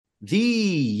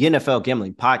The NFL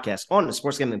Gambling Podcast on the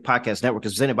Sports Gambling Podcast Network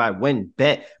is presented by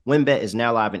WynnBET. WynnBET is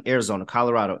now live in Arizona,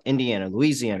 Colorado, Indiana,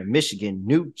 Louisiana, Michigan,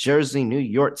 New Jersey, New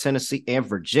York, Tennessee, and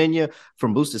Virginia.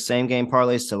 From boosted same-game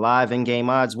parlays to live in-game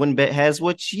odds, WynnBET has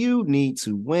what you need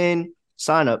to win.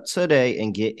 Sign up today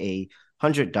and get a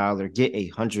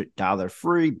 $100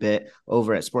 free bet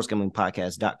over at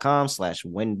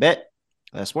sportsgamblingpodcast.com/WynnBET.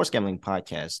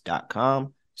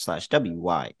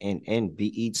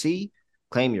 sportsgamblingpodcast.com/WYNNBET.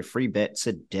 Claim your free bet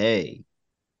today.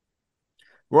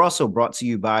 We're also brought to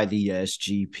you by the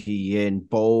SGPN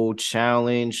Bowl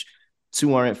Challenge.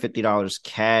 $250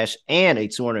 cash and a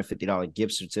 $250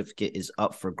 gift certificate is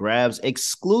up for grabs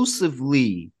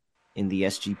exclusively in the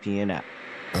SGPN app.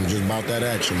 I'm just about that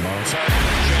action, boss. You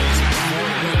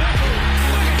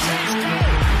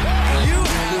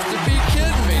have to be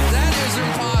kidding me. That is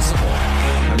impossible.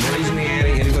 I'm raising the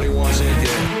ante. Anybody wants in, get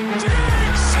it.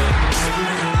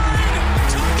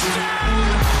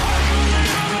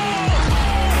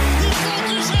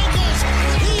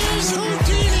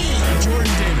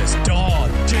 Jordan Davis, dog.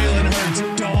 Jalen Hurts,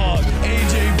 dog.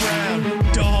 AJ Brown,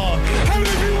 dog. How many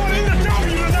people want to eat a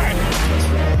W tonight?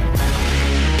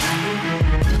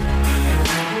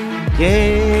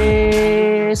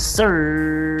 Yes,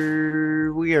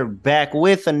 sir. We are back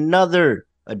with another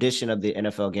edition of the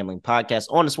NFL Gambling Podcast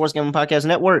on the Sports Gambling Podcast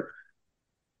Network.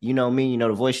 You know me, you know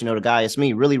the voice, you know the guy. It's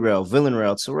me, Really Real, Villain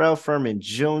Real, Terrell Furman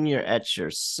Jr. at your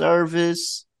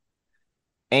service.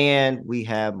 And we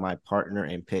have my partner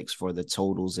in picks for the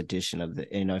totals edition of the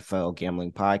NFL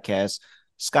Gambling Podcast,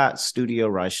 Scott Studio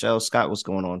Reichel. Scott, what's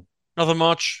going on? Nothing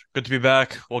much. Good to be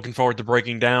back. Looking forward to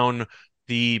breaking down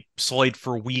the slate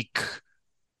for week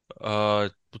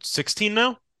 16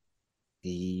 now?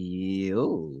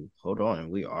 Hold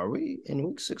on. Are we in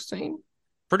week 16?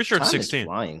 Pretty sure it's Time is 16.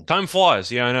 flying. Time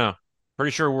flies. Yeah, I know.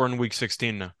 Pretty sure we're in week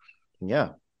 16 now.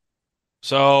 Yeah.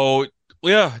 So,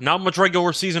 yeah, not much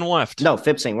regular season left. No,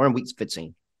 15. We're in week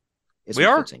 15. It's We week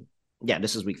are? 15. Yeah,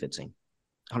 this is week 15.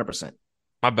 100%.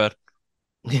 My bad.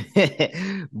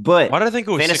 But Why did I think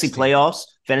it was fantasy 16?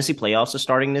 playoffs are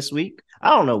starting this week. I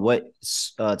don't know what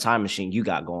time machine you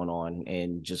got going on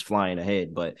and just flying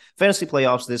ahead, but fantasy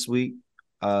playoffs this week.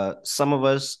 Some of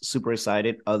us super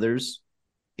excited, others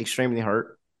extremely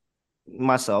hurt.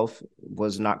 Myself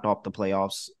was knocked off the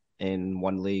playoffs in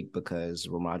one league because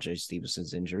Ramondre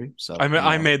Stevenson's injury. So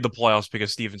I made the playoffs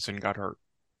because Stevenson got hurt.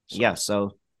 yeah.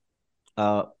 So,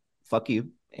 fuck you,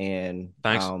 and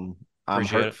Thanks. I'm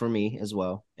Appreciate hurt it. for me as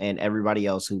well, and everybody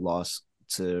else who lost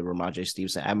to Ramondre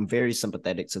Stevenson. I'm very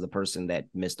sympathetic to the person that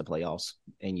missed the playoffs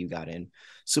and you got in.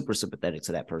 Super sympathetic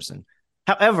to that person.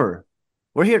 However,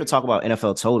 we're here to talk about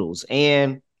NFL totals,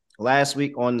 and last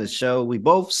week on the show, we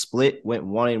both split, went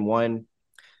 1-1.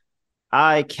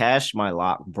 I cashed my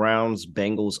lock, Browns,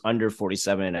 Bengals under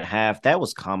 47.5. That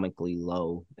was comically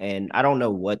low. And I don't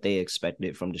know what they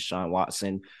expected from Deshaun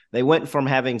Watson. They went from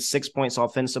having 6 points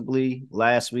offensively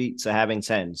last week to having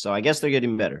 10. So I guess they're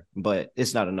getting better, but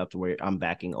it's not enough to where I'm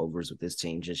backing overs with this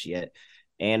team just yet.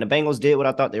 And the Bengals did what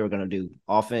I thought they were going to do.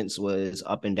 Offense was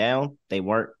up and down. They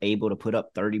weren't able to put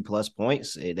up 30 plus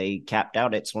points. They capped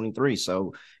out at 23.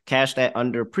 So cashed that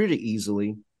under pretty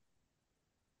easily.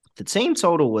 The team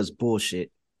total was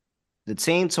bullshit. The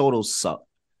team total sucked.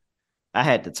 I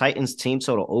had the Titans team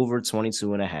total over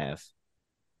 22.5.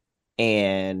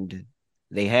 And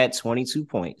they had 22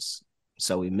 points.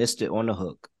 So we missed it on the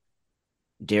hook.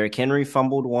 Derrick Henry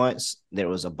fumbled once. There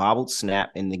was a bobbled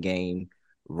snap in the game.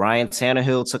 Ryan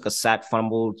Tannehill took a sack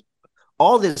fumble.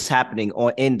 All this happening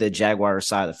in the Jaguars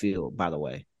side of the field, by the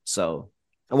way. So,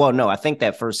 well, no, I think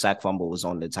that first sack fumble was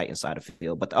on the Titans side of the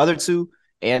field. But the other two,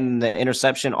 and the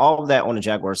interception, all of that on the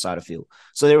Jaguars side of the field.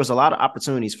 So there was a lot of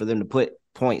opportunities for them to put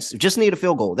points. Just need a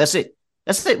field goal. That's it.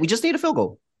 We just need a field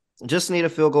goal.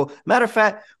 Matter of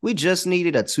fact, we just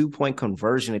needed a 2-point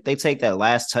conversion. If they take that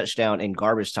last touchdown in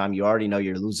garbage time, you already know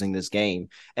you're losing this game.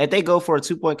 If they go for a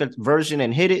 2-point conversion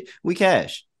and hit it, we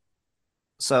cash.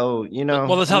 So,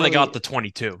 Well, that's how they got the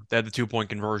 22. They had the 2-point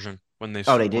conversion when they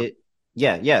scored. Oh, they did?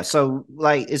 Yeah. So,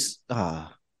 like, it's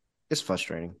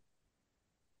frustrating.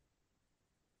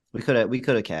 We could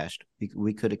have cashed.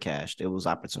 We could have cashed. It was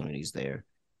opportunities there,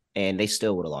 and they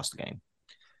still would have lost the game.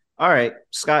 All right,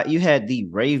 Scott, you had the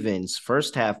Ravens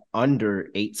first half under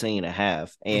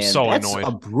 18.5, and I'm so that's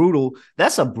annoyed.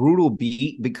 That's a brutal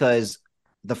beat because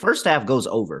the first half goes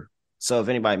over. So if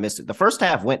anybody missed it, the first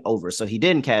half went over, so he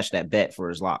didn't cash that bet for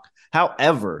his lock.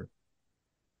 However,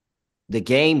 the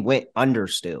game went under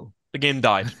still. The game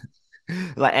died.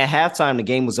 Like at halftime, the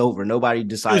game was over. Nobody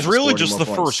decided. It was really just the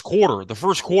points. first quarter. The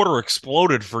first quarter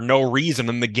exploded for no reason,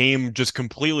 and the game just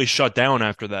completely shut down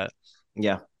after that.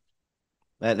 Yeah.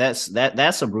 That's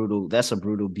a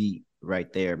brutal beat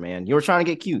right there, man. You were trying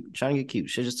to get cute.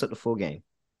 Should just took the full game.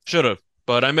 Should have,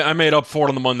 but I made up for it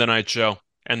on the Monday night show.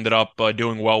 Ended up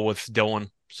doing well with Dylan,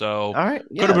 so All right.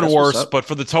 Yeah, could have been that's what's worse. up. But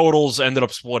for the totals, ended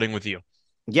up splitting with you.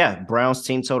 Yeah, Browns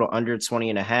team total under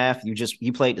 20.5.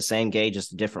 You played the same game,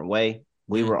 just a different way.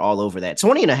 We were all over that.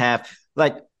 20.5.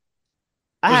 Like,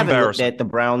 I haven't looked at the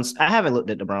Browns. I haven't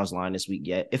looked at the Browns line this week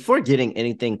yet. If we're getting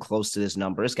anything close to this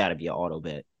number, it's got to be an auto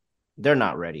bet. They're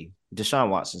not ready. Deshaun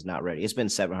Watson's not ready. It's been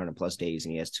 700 plus days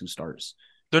and he has 2 starts.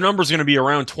 Their number's going to be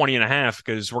around 20.5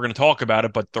 because we're going to talk about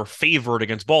it, but they're favored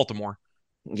against Baltimore.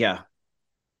 Yeah.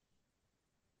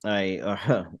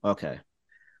 Okay.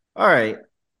 All right.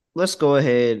 Let's go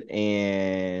ahead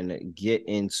and get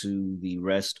into the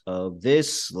rest of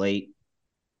this slate.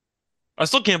 I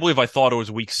still can't believe I thought it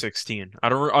was week 16. I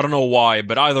don't know why,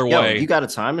 but either way, you got a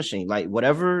time machine. Like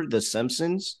whatever The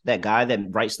Simpsons, that guy that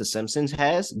writes The Simpsons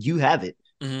has, you have it.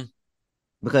 Mm-hmm.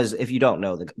 Because if you don't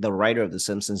know, the writer of The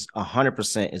Simpsons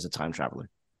 100% is a time traveler.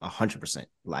 100%.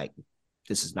 Like,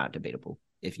 this is not debatable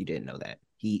if you didn't know that.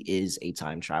 He is a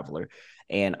time traveler.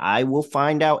 And I will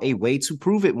find out a way to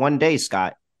prove it one day,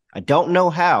 Scott. I don't know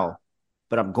how,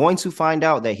 but I'm going to find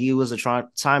out that he was a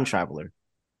time traveler.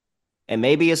 And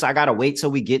maybe it's I got to wait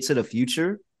till we get to the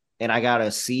future and I got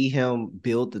to see him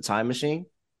build the time machine.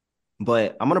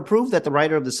 But I'm going to prove that the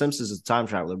writer of The Simpsons is a time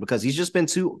traveler because he's just been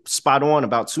too spot on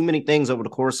about too many things over the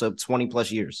course of 20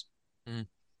 plus years. Mm.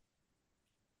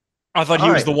 I thought he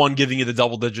was the one giving you the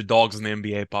double-digit dogs in the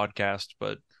NBA podcast,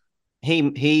 but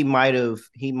he might have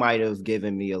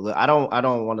given me a little. I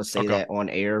don't want to say that on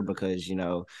air because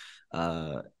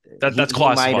that's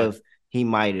classified. He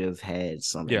might have had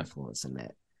some influence in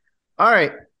that. All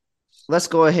right, let's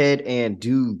go ahead and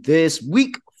do this.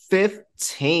 Week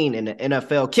 15 in the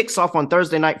NFL kicks off on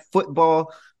Thursday Night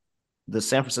Football. The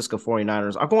San Francisco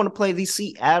 49ers are going to play the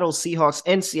Seattle Seahawks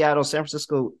in Seattle. San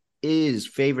Francisco is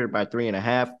favored by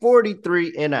 3.5.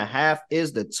 43.5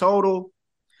 is the total.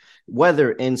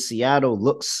 Weather in Seattle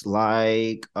looks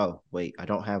like... Oh, wait. I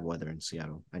don't have weather in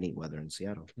Seattle. I need weather in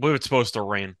Seattle. I believe it's supposed to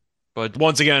rain. But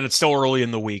once again, it's still early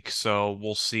in the week, so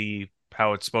we'll see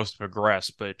how it's supposed to progress.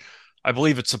 But I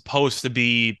believe it's supposed to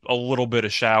be a little bit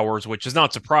of showers, which is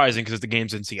not surprising because the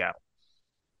game's in Seattle.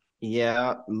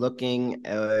 Yeah, looking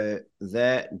at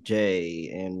that day,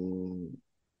 and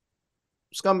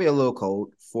it's going to be a little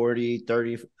cold, 40,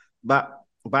 30.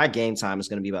 By game time, it's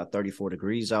going to be about 34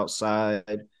 degrees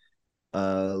outside.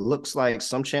 Looks like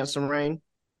some chance of rain,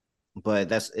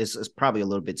 but it's probably a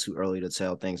little bit too early to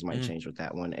tell. Things might change with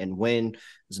that one. And wind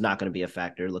is not going to be a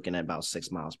factor, looking at about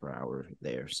 6 miles per hour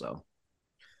there. So,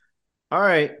 all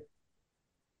right.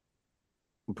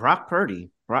 Brock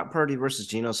Purdy versus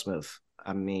Geno Smith.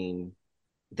 I mean,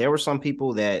 there were some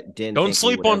people that didn't. Don't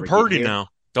sleep on Purdy now.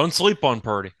 Don't sleep on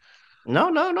Purdy.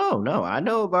 No. I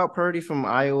know about Purdy from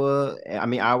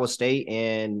Iowa State,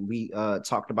 and we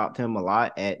talked about him a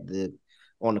lot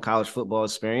on the college football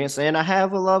experience. And I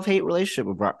have a love-hate relationship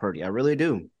with Brock Purdy. I really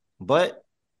do. But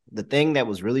the thing that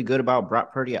was really good about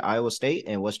Brock Purdy at Iowa State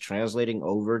and what's translating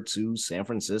over to San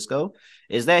Francisco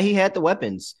is that he had the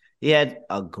weapons. He had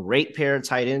a great pair of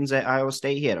tight ends at Iowa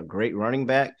State. He had a great running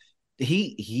back.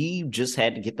 He just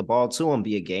had to get the ball to him,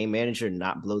 be a game manager,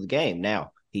 not blow the game.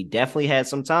 Now, he definitely had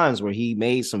some times where he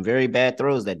made some very bad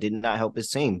throws that did not help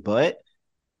his team, but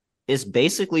it's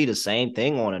basically the same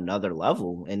thing on another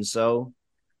level. And so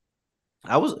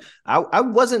I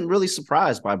wasn't really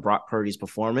surprised by Brock Purdy's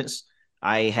performance.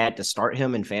 I had to start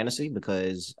him in fantasy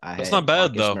because That's not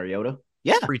bad, though. Mariota.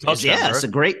 Yeah, it's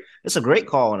a great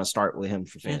call on a start with him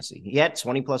for fantasy. He had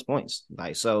 20 plus points.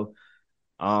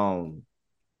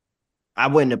 I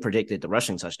wouldn't have predicted the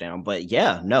rushing touchdown, but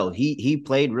he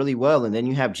played really well. And then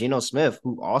you have Geno Smith,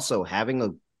 who also having a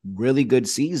really good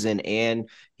season, and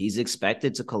he's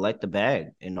expected to collect the bag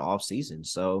in the offseason.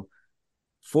 So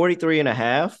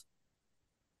 43.5.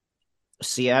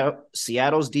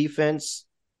 Seattle's defense,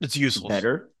 it's useless.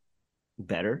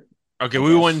 Better. Okay,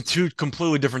 we went in 2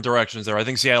 completely different directions there. I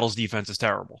think Seattle's defense is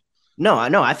terrible. No,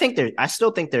 I still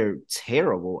think they're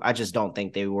terrible. I just don't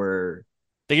think they were.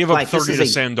 They gave up 30 to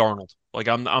Sam Darnold. Like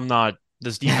I'm not.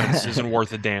 This defense isn't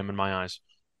worth a damn in my eyes.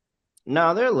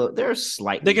 No, they're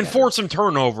slightly. They can better. force some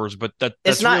turnovers, but that's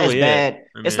it's not really as bad.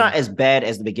 It. It's not as bad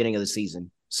as the beginning of the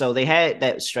season. So they had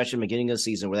that stretch in the beginning of the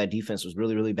season where that defense was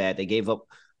really, really bad. They gave up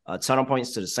a ton of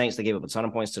points to the Saints. They gave up a ton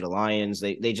of points to the Lions.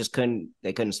 They just couldn't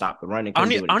stop the run. I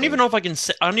don't even know if I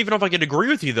can agree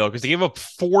with you though, because they gave up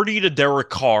 40 to Derek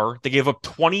Carr, they gave up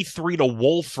 23 to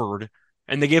Wolford,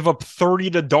 and they gave up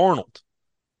 30 to Darnold.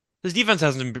 This defense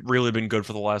hasn't really been good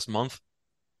for the last month.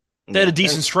 They had a Yeah,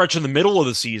 decent stretch in the middle of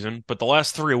the season, but the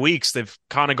last 3 weeks, they've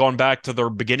kind of gone back to their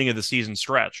beginning of the season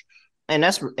stretch. and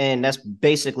that's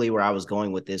basically where I was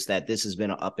going with this. That this has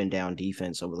been an up and down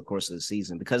defense over the course of the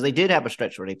season because they did have a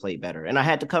stretch where they played better, and I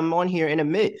had to come on here and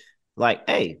admit, like,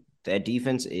 hey, that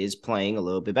defense is playing a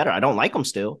little bit better. I don't like them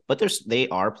still, but they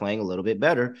are playing a little bit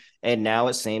better. And now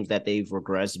it seems that they've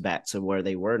regressed back to where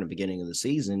they were in the beginning of the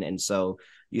season. And so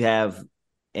you have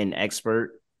an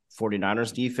expert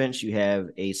 49ers defense. You have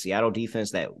a Seattle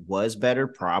defense that was better,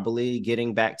 probably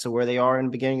getting back to where they are in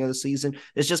the beginning of the season.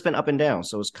 It's just been up and down.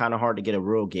 So it's kind of hard to get a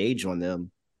real gauge on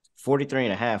them.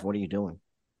 43.5. What are you doing?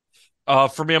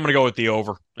 For me, I'm going to go with the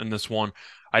over in this one.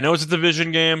 I know it's a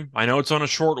division game. I know it's on a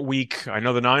short week. I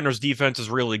know the Niners defense is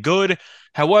really good.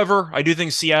 However, I do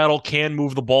think Seattle can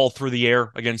move the ball through the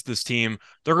air against this team.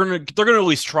 They're gonna at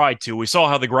least try to. We saw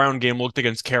how the ground game looked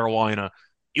against Carolina.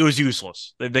 It was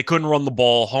useless. They couldn't run the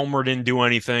ball. Homer didn't do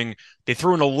anything. They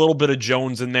threw in a little bit of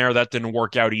Jones in there. That didn't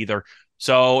work out either.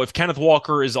 So if Kenneth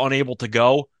Walker is unable to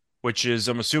go, which is,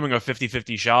 I'm assuming, a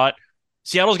 50-50 shot,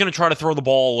 Seattle's going to try to throw the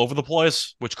ball all over the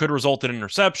place, which could result in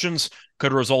interceptions,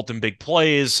 could result in big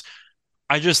plays.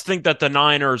 I just think that the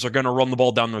Niners are going to run the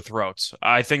ball down their throats.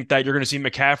 I think that you're going to see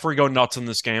McCaffrey go nuts in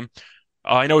this game.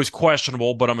 I know he's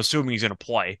questionable, but I'm assuming he's going to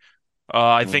play.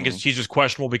 I think he's just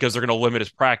questionable because they're going to limit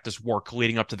his practice work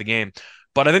leading up to the game.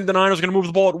 But I think the Niners are going to move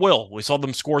the ball at will. We saw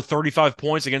them score 35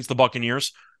 points against the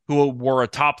Buccaneers, who were a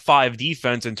top 5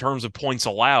 defense in terms of points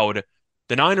allowed.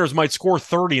 The Niners might score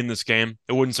 30 in this game.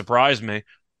 It wouldn't surprise me.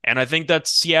 And I think that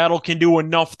Seattle can do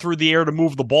enough through the air to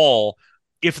move the ball.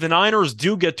 If the Niners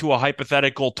do get to a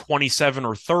hypothetical 27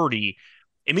 or 30,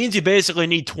 it means you basically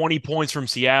need 20 points from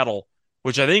Seattle,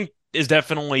 which I think is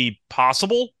definitely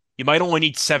possible. You might only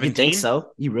need 17. You think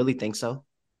so? You really think so?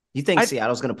 You think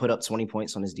Seattle's going to put up 20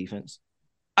 points on his defense?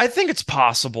 I think it's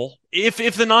possible. If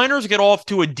the Niners get off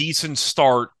to a decent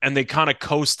start and they kind of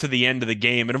coast to the end of the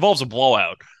game, it involves a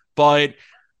blowout. But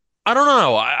I don't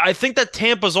know. I think that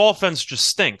Tampa's offense just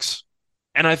stinks.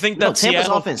 And I think that Tampa's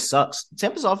offense sucks.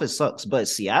 Tampa's offense sucks, but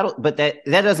Seattle, but that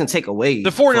doesn't take away the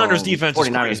 49ers defense.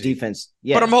 49ers defense.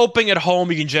 Yeah. But I'm hoping at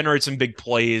home you can generate some big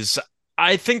plays.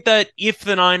 I think that if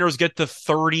the Niners get to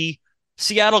 30,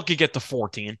 Seattle could get to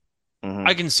 14.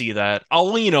 I can see that.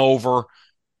 I'll lean over.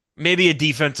 Maybe a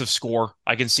defensive score.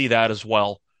 I can see that as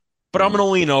well. But I'm going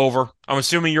to lean over. I'm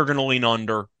assuming you're going to lean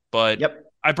under. But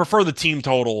I prefer the team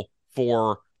total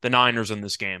for the Niners in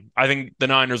this game. I think the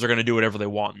Niners are going to do whatever they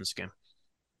want in this game.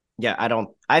 Yeah, I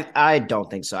don't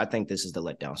think so. I think this is the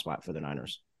letdown spot for the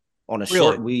Niners. On a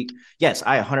short week. Yes,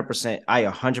 I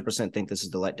 100% think this is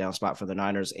the letdown spot for the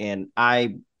Niners. And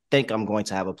I think I'm going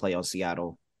to have a play on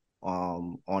Seattle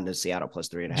on the Seattle plus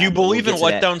 3.5. Do you believe in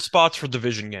letdown spots for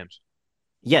division games?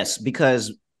 Yes,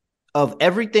 because of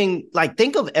everything. Like,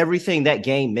 think of everything that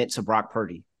game meant to Brock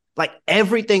Purdy. Like,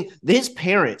 everything. His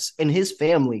parents and his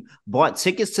family bought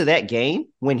tickets to that game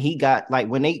when he got, like,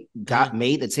 when they got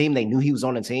made the team, they knew he was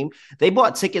on the team. They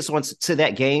bought tickets to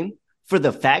that game for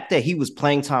the fact that he was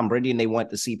playing Tom Brady and they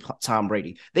wanted to see Tom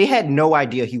Brady. They had no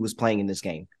idea he was playing in this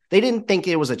game. They didn't think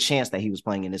there was a chance that he was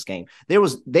playing in this game.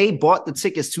 They bought the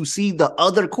tickets to see the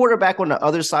other quarterback on the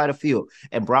other side of the field.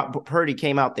 And Brock Purdy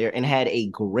came out there and had a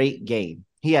great game.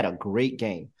 He had a great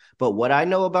game. But what I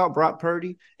know about Brock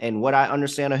Purdy and what I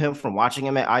understand of him from watching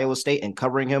him at Iowa State and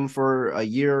covering him for a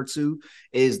year or two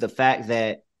is the fact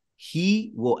that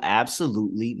he will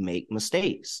absolutely make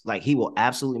mistakes. Like, he will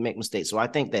absolutely make mistakes. So I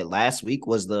think that last week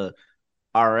was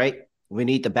all right, we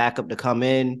need the backup to come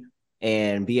in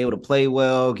and be able to play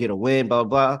well, get a win, blah,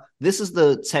 blah. This is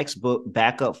the textbook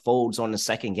backup folds on the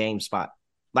second game spot.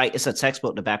 Like, it's a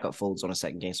textbook the backup folds on a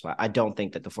second game spot. I don't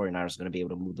think that the 49ers are going to be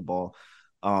able to move the ball.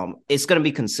 It's going to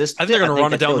be consistent. I think they're going to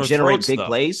run it down their throats, big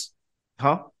plays.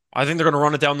 Huh? I think they're going to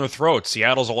run it down their throats.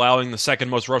 Seattle's allowing the second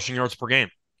most rushing yards per game.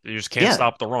 You just can't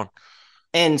stop the run.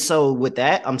 And so with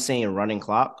that, I'm saying running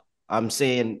clock. I'm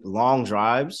saying long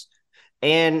drives.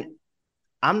 And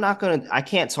I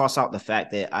can't toss out the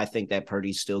fact that I think that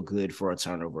Purdy's still good for a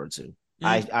turnover or two.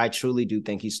 I truly do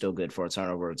think he's still good for a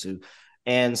turnover or two.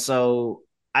 And so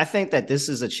I think that this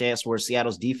is a chance where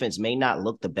Seattle's defense may not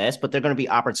look the best, but they're going to be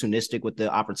opportunistic with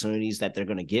the opportunities that they're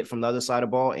going to get from the other side of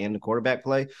the ball and the quarterback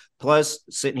play. Plus,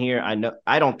 sitting here,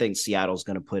 I don't think Seattle's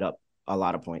going to put up a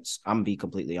lot of points. I'm going to be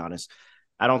completely honest.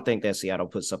 I don't think that Seattle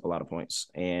puts up a lot of points.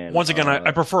 And once again,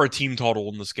 I prefer a team total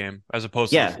in this game as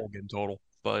opposed to the full game total.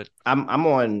 But I'm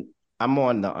on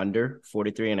the under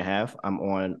 43.5. I'm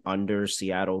on under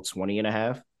Seattle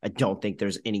 20.5. I don't think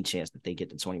there's any chance that they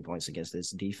get to 20 points against this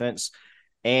defense.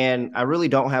 And I really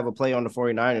don't have a play on the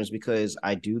 49ers because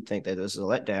I do think that this is a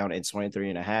letdown, and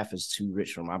 23.5 is too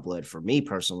rich for my blood, for me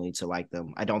personally, to like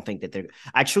them. I don't think that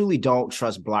I truly don't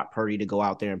trust Brock Purdy to go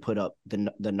out there and put up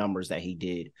the numbers that he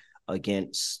did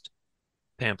against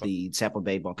the Tampa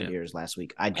Bay Buccaneers last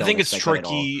week. I think it's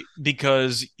tricky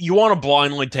because you want to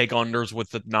blindly take unders with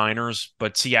the Niners,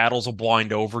 but Seattle's a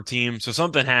blind over team, so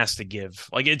something has to give.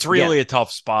 Like, it's really a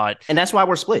tough spot. And that's why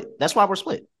we're split.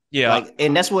 Yeah.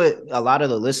 And that's what a lot of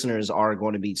the listeners are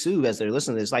going to be too as they're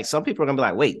listening to this. Like, some people are going to be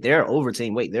like, wait, they're an over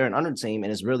team. Wait, they're an under team.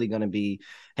 And it's really going to be,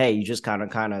 hey, you just kind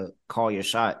of call your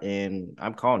shot. And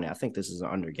I'm calling it. I think this is an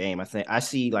under game. I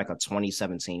see like a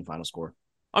 2017 final score.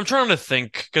 I'm trying to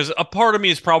think because a part of me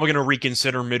is probably going to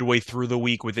reconsider midway through the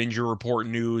week with injury report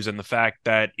news and the fact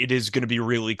that it is going to be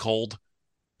really cold,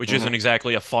 which isn't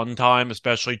exactly a fun time,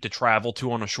 especially to travel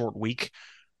to on a short week.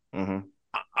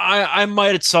 I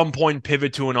might at some point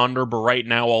pivot to an under, but right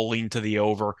now I'll lean to the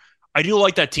over. I do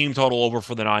like that team total over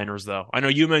for the Niners, though. I know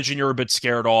you mentioned you're a bit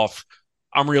scared off.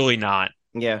 I'm really not.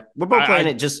 Yeah, we're both playing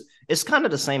it. It's kind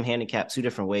of the same handicap, two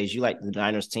different ways. You like the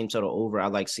Niners team total over. I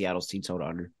like Seattle's team total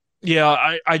under.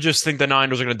 Yeah, I just think the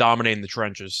Niners are going to dominate in the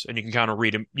trenches, and you can kind of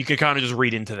read them. You can kind of just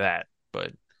read into that.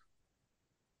 But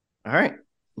all right.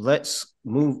 Let's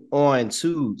move on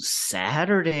to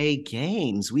Saturday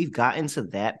games. We've gotten to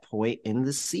that point in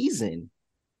the season.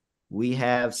 We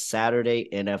have Saturday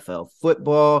NFL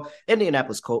football.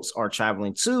 Indianapolis Colts are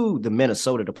traveling to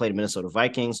Minnesota to play the Minnesota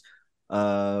Vikings.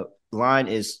 Line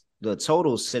is the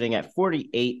total sitting at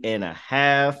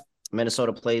 48.5.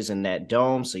 Minnesota plays in that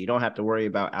dome, so you don't have to worry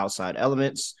about outside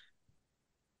elements.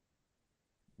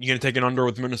 You going to take an under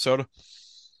with Minnesota?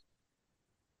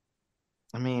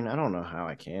 I mean, I don't know how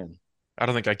I can. I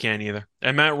don't think I can either.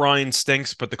 And Matt Ryan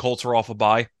stinks, but the Colts are off a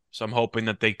bye, so I'm hoping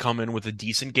that they come in with a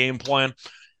decent game plan.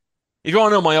 If you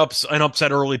want to know an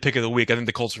upset early pick of the week, I think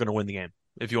the Colts are going to win the game,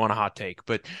 if you want a hot take.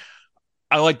 But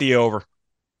I like the over.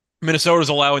 Minnesota's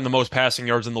allowing the most passing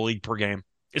yards in the league per game.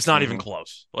 It's not even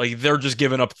close. Like, they're just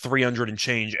giving up 300 and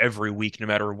change every week, no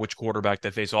matter which quarterback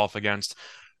they face off against.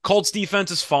 Colts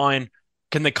defense is fine.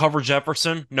 Can they cover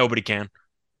Jefferson? Nobody can.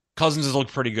 Cousins has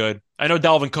looked pretty good. I know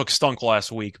Dalvin Cook stunk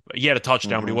last week. He had a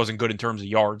touchdown, but he wasn't good in terms of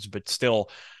yards. But still,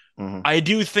 I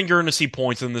do think you're going to see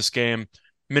points in this game.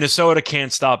 Minnesota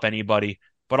can't stop anybody,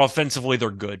 but offensively,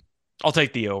 they're good. I'll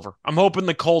take the over. I'm hoping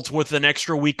the Colts, with an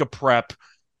extra week of prep,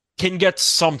 can get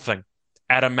something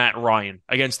out of Matt Ryan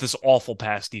against this awful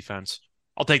pass defense.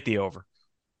 I'll take the over.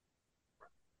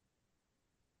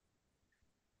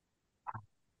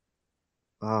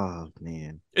 Oh,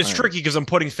 man. It's tricky because I'm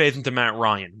putting faith into Matt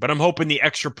Ryan, but I'm hoping the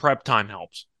extra prep time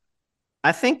helps.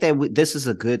 I think that this is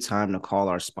a good time to call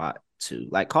our spot too,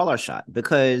 like call our shot,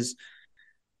 because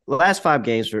the last 5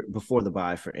 games before the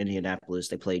bye for Indianapolis,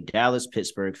 they played Dallas,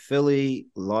 Pittsburgh, Philly,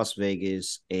 Las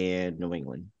Vegas, and New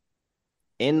England.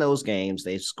 In those games,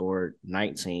 they scored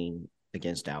 19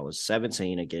 against Dallas,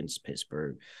 17 against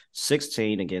Pittsburgh,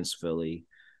 16 against Philly,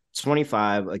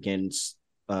 25 against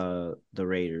the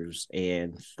Raiders,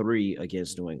 and 3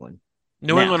 against New England.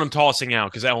 New England I'm tossing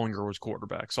out because Ellinger was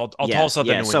quarterback. So I'll toss out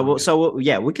the New England. So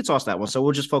we could toss that one. So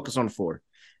we'll just focus on the 4.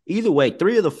 Either way,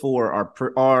 3 of the 4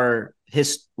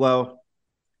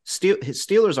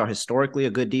 Steelers are historically a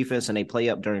good defense, and they play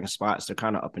up during spots. They're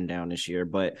kind of up and down this year.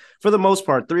 But for the most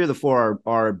part, 3 of the 4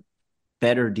 are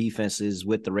better defenses,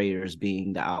 with the Raiders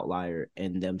being the outlier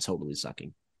and them totally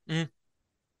sucking.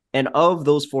 And of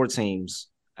those 4 teams,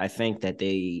 I think that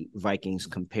the Vikings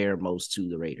compare most to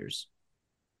the Raiders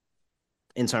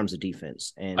in terms of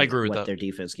defense and I agree with what that. Their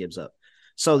defense gives up.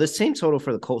 So this team total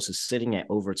for the Colts is sitting at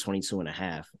over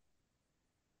 22.5.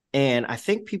 And I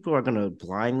think people are going to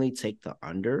blindly take the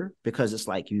under because it's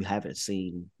like you haven't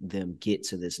seen them get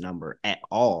to this number at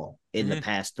all in the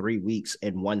past 3 weeks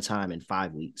and one time in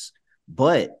 5 weeks.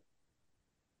 But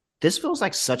this feels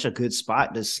like such a good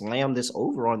spot to slam this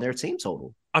over on their team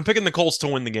total. I'm picking the Colts to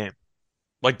win the game.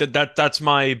 Like that's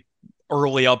my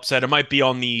early upset. It might be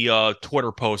on the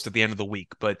Twitter post at the end of the week,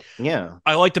 but yeah,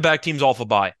 I like to back teams off a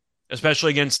bye,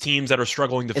 especially against teams that are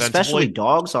struggling defensively. Especially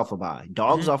dogs off a bye.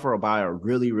 Dogs off of a bye are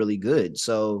really, really good.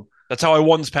 So that's how I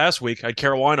won this past week. I had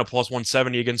Carolina plus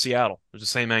 170 against Seattle. It was the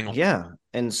same angle. Yeah,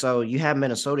 and so you have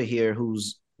Minnesota here,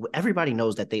 who's everybody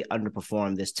knows that they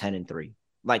underperformed this 10-3.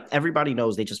 Like, everybody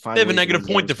knows they just find they have a negative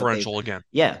point differential again.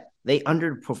 Yeah, they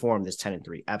underperformed this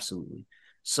 10-3. Absolutely.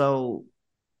 So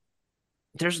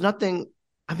there's nothing.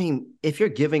 I mean, if you're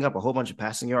giving up a whole bunch of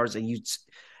passing yards and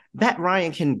Matt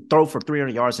Ryan can throw for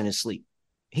 300 yards in his sleep.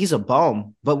 He's a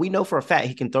bum, but we know for a fact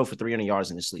he can throw for 300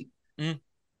 yards in his sleep.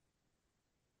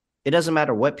 It doesn't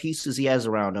matter what pieces he has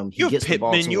around him. He You have gets the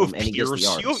ball Pittman, to you him have and he gets the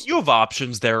Pierce, yards. you have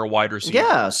options there, wide receiver.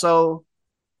 Yeah, so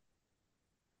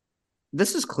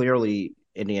this is clearly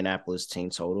Indianapolis team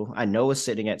total. I know it's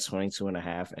sitting at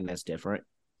 22.5, and that's different.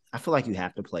 I feel like you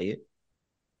have to play it.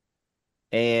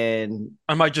 And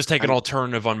I might just take an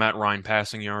alternative on Matt Ryan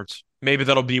passing yards. Maybe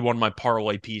that'll be one of my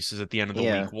parlay pieces at the end of the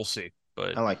week. We'll see.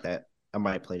 But I like that. I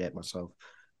might play that myself.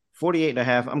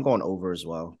 48.5. I'm going over as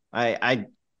well.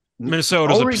 Minnesota's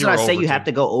the only a reason pure I say over you team. have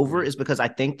to go over is because I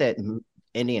think that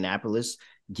Indianapolis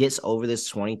gets over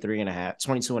this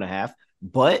 22.5,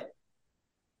 but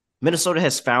Minnesota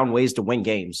has found ways to win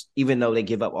games, even though they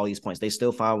give up all these points. They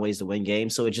still found ways to win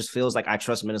games. So it just feels like I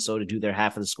trust Minnesota to do their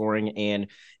half of the scoring. And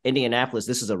Indianapolis,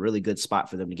 this is a really good spot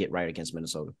for them to get right against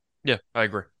Minnesota. Yeah, I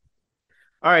agree.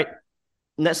 All right.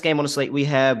 Next game on the slate, we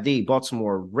have the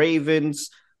Baltimore Ravens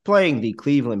playing the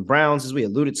Cleveland Browns, as we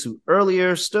alluded to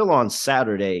earlier, still on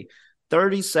Saturday.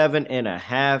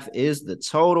 37.5 is the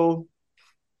total.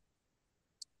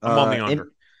 I'm on the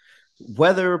under.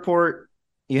 Weather report,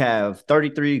 you have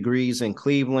 33 degrees in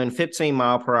Cleveland,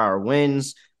 15-mile-per-hour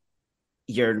winds.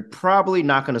 You're probably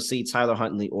not going to see Tyler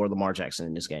Huntley or Lamar Jackson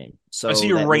in this game. So I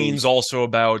see rain's also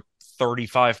about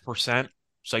 35%.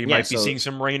 So you might be so seeing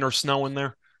some rain or snow in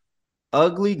there.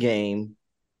 Ugly game,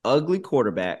 ugly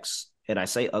quarterbacks. And I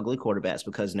say ugly quarterbacks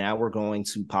because now we're going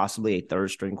to possibly a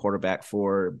third-string quarterback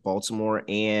for Baltimore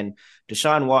and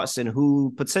Deshaun Watson,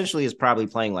 who potentially is probably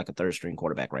playing like a third-string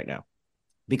quarterback right now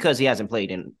because he hasn't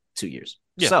played in 2 years.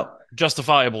 Yeah, so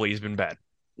justifiably, he's been bad.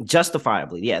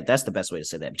 Justifiably, yeah, that's the best way to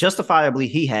say that. Justifiably,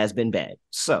 he has been bad.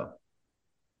 So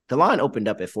the line opened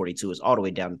up at 42, is all the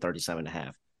way down to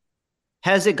 37.5.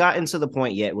 Has it gotten to the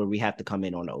point yet where we have to come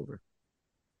in on the over?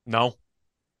 No,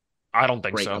 I don't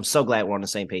think Great. so. I'm so glad we're on the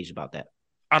same page about that.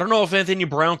 I don't know if Anthony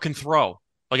Brown can throw.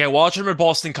 Like, I watched him at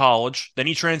Boston College. Then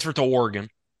he transferred to Oregon.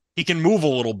 He can move a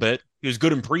little bit. He was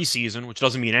good in preseason, which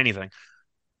doesn't mean anything.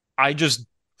 I just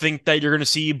think that you're going to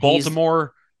see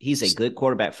Baltimore. He's a good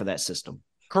quarterback for that system.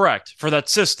 Correct, for that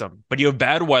system. But you have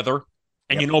bad weather,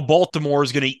 and you know Baltimore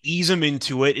is going to ease him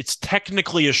into it. It's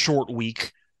technically a short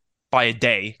week by a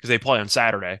day because they play on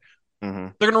Saturday. Mm-hmm.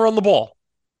 They're going to run the ball.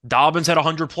 Dobbins had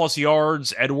 100-plus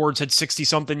yards. Edwards had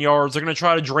 60-something yards. They're going to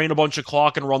try to drain a bunch of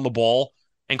clock and run the ball.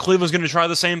 And Cleveland's going to try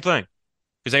the same thing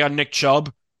because they got Nick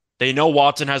Chubb. They know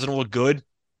Watson hasn't looked good.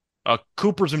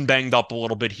 Cooper's been banged up a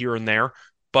little bit here and there.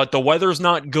 But the weather's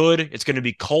not good. It's going to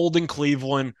be cold in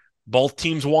Cleveland. Both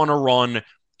teams want to run.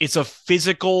 It's a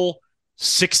physical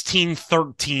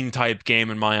 16-13 type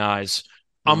game in my eyes.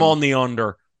 I'm on the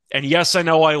under. And yes, I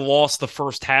know I lost the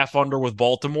first half under with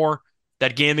Baltimore.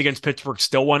 That game against Pittsburgh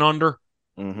still went under,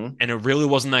 and it really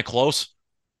wasn't that close.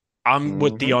 I'm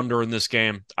with the under in this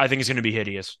game. I think it's going to be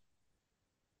hideous.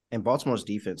 And Baltimore's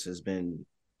defense has been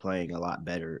playing a lot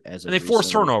better as and they force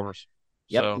turnovers.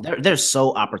 Yep, so. they're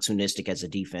so opportunistic as a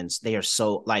defense. They are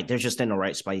so they're just in the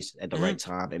right space at the right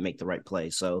time and make the right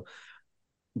play. So,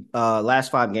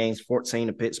 last 5 games: 14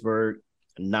 to Pittsburgh,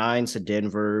 9 to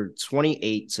Denver,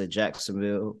 28 to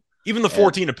Jacksonville. Even the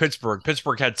 14 to Pittsburgh.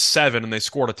 Pittsburgh had 7, and they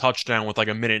scored a touchdown with like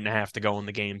a minute and a half to go in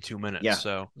the game, 2 minutes. Yeah.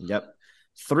 So. Yep.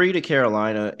 3 to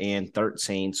Carolina and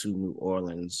 13 to New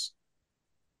Orleans.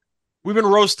 We've been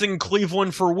roasting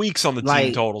Cleveland for weeks on the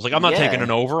team totals. Like, I'm not taking an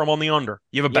over. I'm on the under.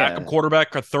 You have a backup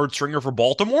quarterback, a third stringer for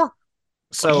Baltimore?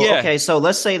 So, okay, so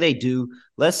let's say they do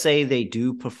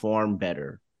perform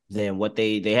better than what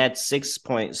they had 6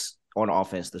 points on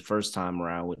offense the first time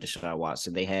around with Deshaun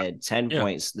Watson. They had 10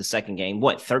 points the second game.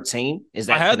 What, 13? Is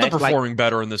that I had them performing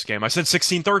better in this game. I said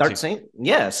 16-13. 13?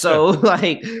 Yeah. So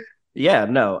I'm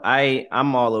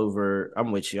all over.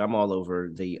 I'm with you. I'm all over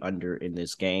the under in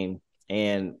this game.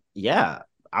 And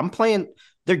I'm playing.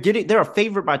 They're a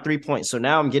favorite by 3 points. So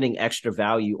now I'm getting extra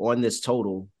value on this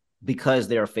total because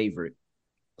they're a favorite.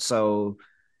 So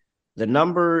the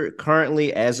number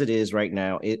currently as it is right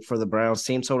now, for the Browns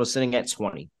team total sitting at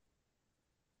 20.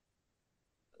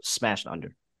 Smashed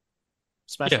under.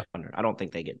 Under. I don't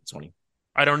think they get 20.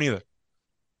 I don't either.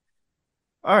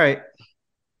 All right.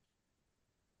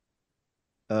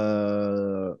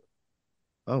 Oh,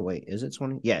 wait, is it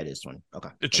 20? Yeah, it is 20. Okay.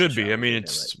 It should be. I mean,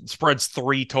 spreads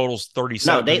 3, totals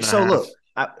 37. No, so look,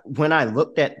 when I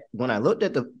looked at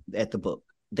the book,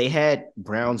 they had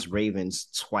Browns Ravens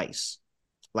twice.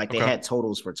 Like they had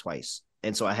totals for twice.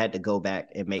 And so I had to go back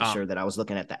and make sure that I was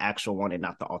looking at the actual one and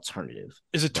not the alternative.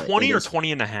 Is it 20 or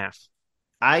 20 and a half?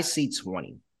 I see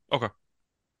 20. Okay.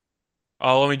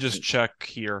 Let me just check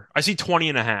here. I see 20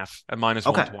 and a half at minus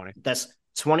 120. That's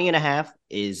 20 and a half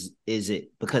is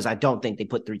it? Because I don't think they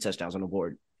put 3 touchdowns on the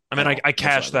board. I mean, I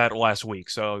cashed that last week,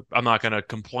 so I'm not going to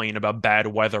complain about bad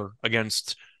weather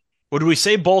against Would we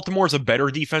say Baltimore's a better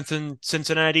defense than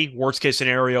Cincinnati? Worst case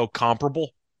scenario,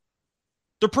 comparable?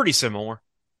 They're pretty similar.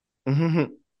 Mhm.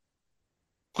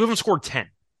 Cleveland scored 10,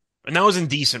 and that was in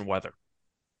decent weather.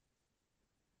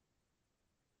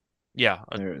 Yeah,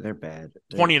 They're bad.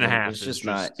 20 and a They're- half It's is just just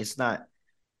not. It's not.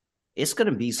 It's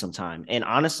gonna be some time. And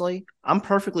honestly, I'm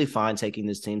perfectly fine taking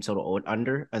this team total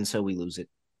under until we lose it.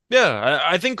 yeah.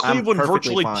 I think I'm Cleveland perfectly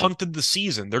virtually fine. punted the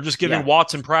season. They're just giving Yeah.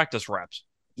 Watson practice reps.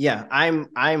 Yeah, I'm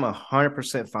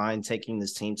 100% fine taking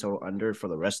this team total under for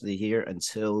the rest of the year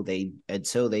until they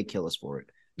kill us for it.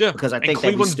 Yeah, Because I and think that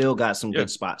we Cleveland's still got some yeah. good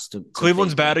spots to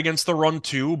Cleveland's fade bad them. against the run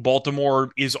too.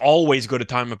 Baltimore is always good at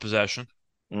time of possession.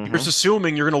 You're Mhm. just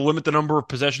assuming you're going to limit the number of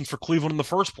possessions for Cleveland in the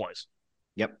first place.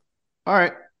 Yep. All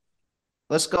right.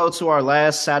 Let's go to our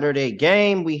last Saturday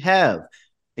game. We have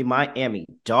the Miami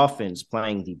Dolphins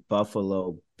playing the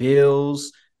Buffalo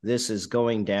Bills. This is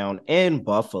going down in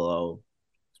Buffalo.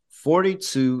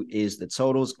 42 is the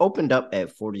totals. Opened up at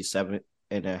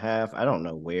 47.5. I don't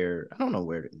know where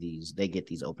they get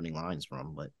these opening lines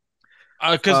from, but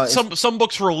Because some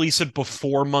books release it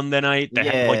before Monday night. They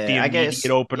have like the I immediate guess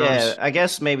openers. I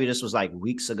guess maybe this was like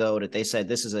weeks ago that they said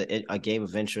this is a game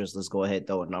of interest. Let's go ahead,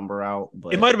 throw a number out.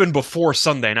 But It might have been before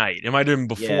Sunday night. It might have been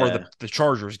before Yeah. the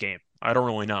Chargers game. I don't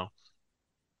really know.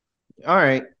 All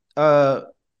right.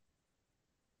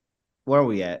 Where are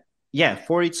we at? Yeah,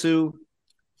 42.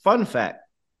 Fun fact.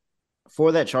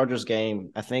 For that Chargers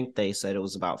game, I think they said it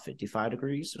was about 55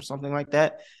 degrees or something like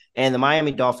that. And the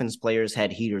Miami Dolphins players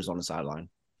had heaters on the sideline.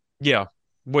 Yeah,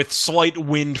 with slight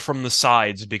wind from the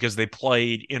sides because they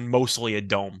played in mostly a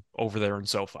dome over there in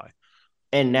SoFi.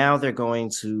 And now they're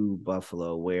going to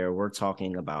Buffalo, where we're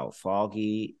talking about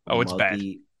foggy, It's bad.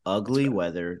 muggy, ugly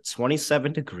weather,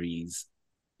 27 degrees,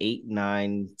 8,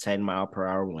 9, 10 mile per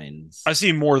hour winds. I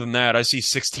see more than that. I see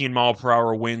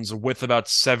 16-mile-per-hour winds with about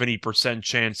 70%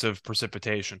 chance of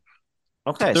precipitation.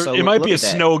 Okay, There, so it might look be a at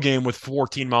that. snow game with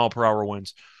 14-mile-per-hour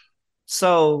winds.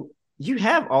 So you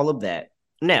have all of that.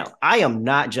 Now, I am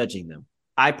not judging them.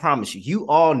 I promise you. You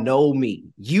all know me.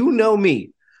 You know me.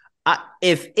 I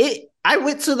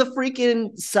went to the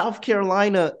freaking South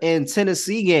Carolina and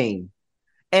Tennessee game,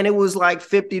 and it was like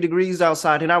 50 degrees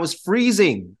outside, and I was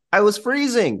freezing. I I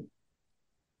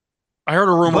heard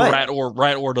a rumor But-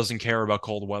 Rat Or doesn't care about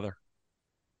cold weather.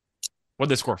 What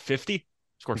did they score? 50?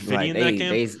 Scored 50 Like in that game?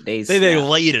 They snapped.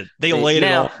 laid it. They laid it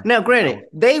now, all. now, granted,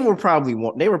 they were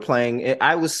playing.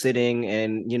 I was sitting,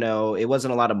 and it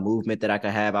wasn't a lot of movement that I could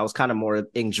have. I was kind of more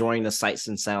enjoying the sights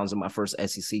and sounds of my first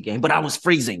SEC game, but I was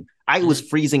freezing. I was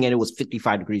freezing, and it was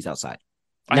 55 degrees outside.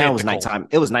 I Now hate it was the cold. nighttime.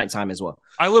 It was nighttime as well.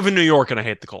 I live in New York and I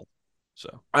hate the cold. So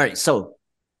All right, so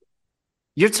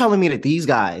you're telling me that these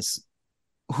guys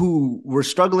who were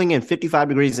struggling in 55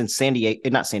 degrees in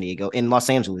in Los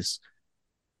Angeles,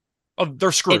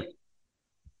 they're screwed.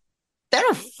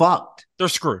 they're fucked. They're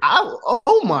screwed.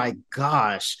 Oh my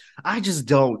gosh. I just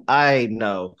don't. I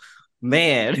know.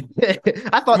 Man.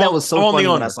 I thought that was so I'm on the funny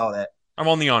when I under. saw that. I'm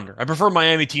on the under. I prefer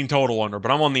Miami team total under,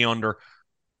 but I'm on the under.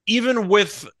 Even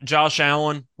with Josh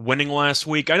Allen winning last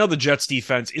week, I know the Jets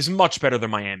defense is much better than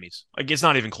Miami's. Like, it's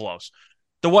not even close.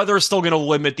 The weather is still going to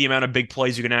limit the amount of big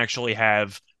plays you can actually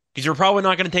have because you're probably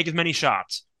not going to take as many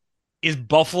shots. Is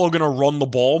Buffalo going to run the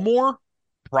ball more?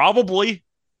 Probably.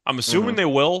 I'm assuming they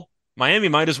will. Miami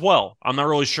might as well. I'm not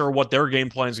really sure what their game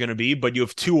plan is going to be, but you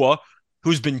have Tua,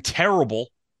 who's been terrible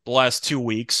the last 2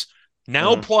 weeks,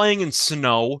 now playing in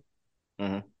snow.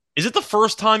 Mhm. Is it the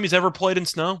first time he's ever played in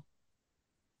snow?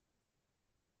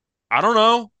 I don't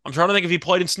know. I'm trying to think if he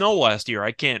played in snow last year.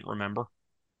 I can't remember.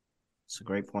 It's a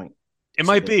great point. It It's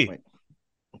a might good be. point.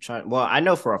 I'm trying. Well, I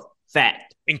know for a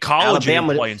fact In college, he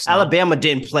Alabama didn't play in snow. Alabama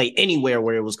didn't play anywhere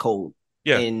where it was cold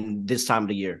Yeah. in this time of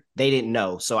the year. They didn't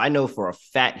know. So I know for a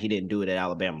fact he didn't do it at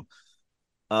Alabama.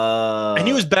 And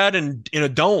he was bad in a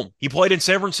dome. He played in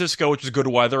San Francisco, which is good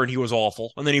weather, and he was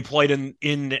awful. And then he played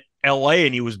in LA,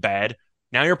 and he was bad.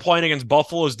 Now you're playing against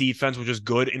Buffalo's defense, which is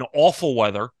good, in awful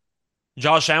weather.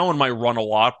 Josh Allen might run a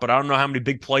lot, but I don't know how many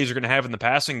big plays you're going to have in the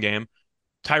passing game.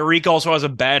 Tyreek also has a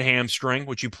bad hamstring,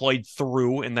 which he played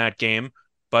through in that game,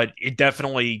 but it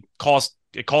definitely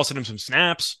costed him some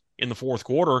snaps in the fourth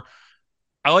quarter.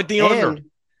 I like the under.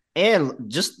 And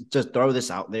just to throw this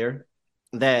out there,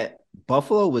 that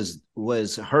Buffalo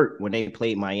was hurt when they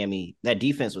played Miami. That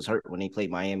defense was hurt when they played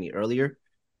Miami earlier,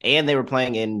 and they were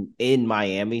playing in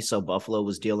Miami. So Buffalo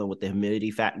was dealing with the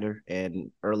humidity factor,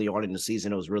 and early on in the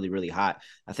season, it was really, really hot.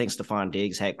 I think Stephon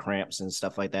Diggs had cramps and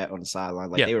stuff like that on the sideline.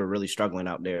 Like they were really struggling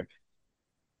out there.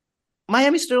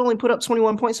 Miami still only put up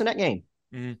 21 points in that game.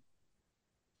 Mhm.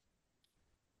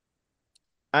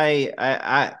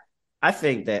 I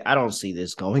think that I don't see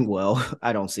this going well.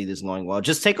 I don't see this going well.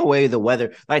 Just take away the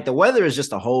weather. Like the weather is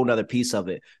just a whole nother piece of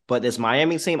it. But this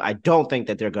Miami team, I don't think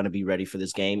that they're going to be ready for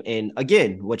this game. And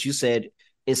again, what you said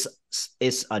is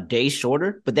it's a day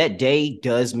shorter, but that day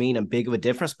does mean a big of a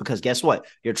difference because guess what?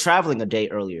 You're traveling a day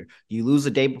earlier. You lose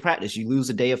a day of practice. You lose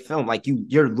a day of film. Like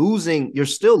you're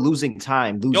still losing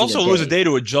time. You also lose a day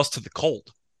to adjust to the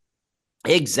cold.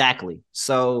 Exactly.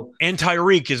 So and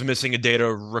Tyreek is missing a day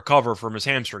to recover from his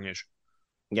hamstring issue.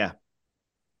 Yeah.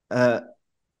 I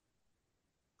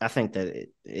think that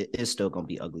it is still going to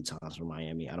be ugly times for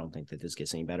Miami. I don't think that this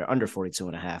gets any better. Under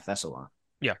 42.5. That's a lot.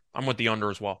 Yeah, I'm with the under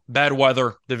as well. Bad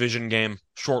weather, division game,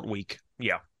 short week.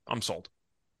 Yeah, I'm sold.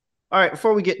 All right,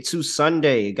 before we get to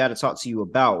Sunday, I got to talk to you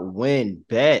about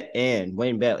WynnBET. And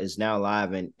WynnBET is now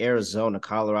live in Arizona,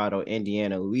 Colorado,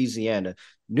 Indiana, Louisiana,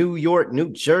 New York,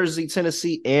 New Jersey,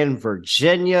 Tennessee, and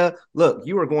Virginia. Look,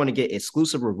 you are going to get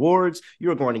exclusive rewards.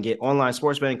 You are going to get online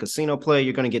sports betting, casino play.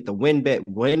 You're going to get the WynnBET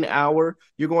Win Hour.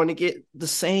 You're going to get the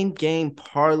same game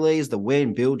parlays, the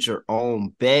Win Build Your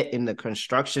Own Bet in the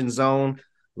construction zone.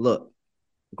 Look,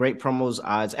 great promos,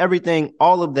 odds, everything,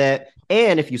 all of that.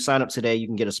 And if you sign up today, you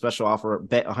can get a special offer,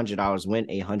 bet $100, win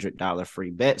 $100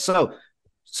 free bet. So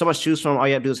much to choose from. All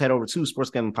you have to do is head over to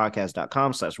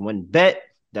sportsgamblingpodcast.com/WynnBET.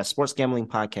 That's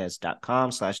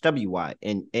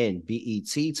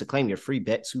sportsgamblingpodcast.com/WYNNBET to claim your free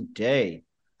bet today.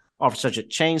 Offer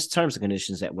subject to change. Terms and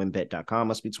conditions at wynnbet.com.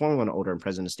 Must be 21 or older and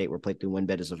present in a state where playthrough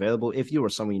WynnBET is available. If you or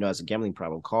someone you know has a gambling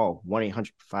problem, call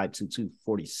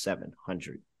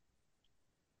 1-800-522-4700.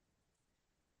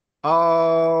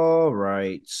 All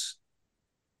right.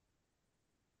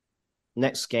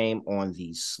 Next game on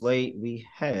the slate, we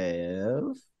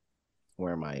have,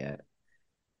 where am I at?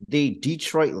 The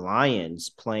Detroit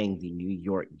Lions playing the New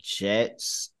York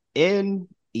Jets in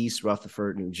East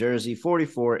Rutherford, New Jersey.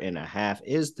 44.5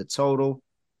 is the total.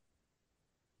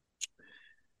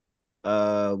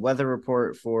 Weather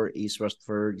report for East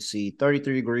Rutherford. You see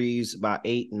 33 degrees, about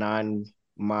 8-9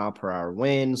 mile per hour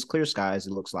winds, clear skies,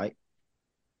 it looks like.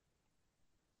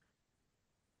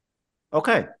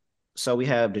 Okay, so we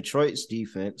have Detroit's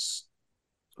defense,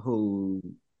 who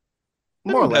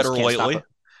more or less can't lately. Stop it.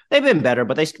 They've been better,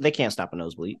 but they can't stop a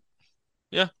nosebleed.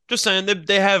 Yeah, just saying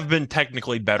they have been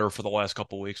technically better for the last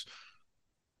couple of weeks.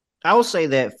 I will say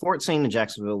that 14 to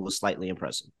Jacksonville was slightly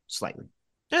impressive. Slightly.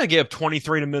 Yeah, they gave up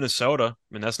 23 to Minnesota.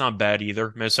 I mean, that's not bad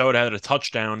either. Minnesota had a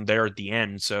touchdown there at the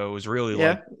end, so it was really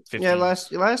like 15. Yeah,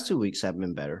 last 2 weeks have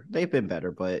been better. They've been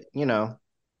better, but you know.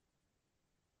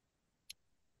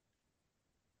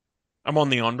 I'm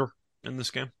on the under in this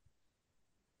game.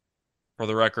 For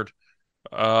the record.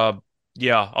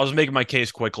 Yeah, I'll just make my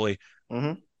case quickly.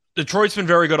 Mm-hmm. Detroit's been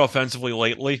very good offensively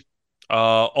lately.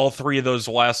 All three of those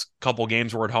last couple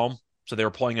games were at home, so they were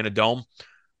playing in a dome.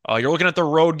 You're looking at the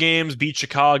road games, beat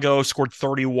Chicago, scored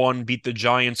 31, beat the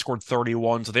Giants, scored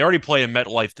 31. So they already play in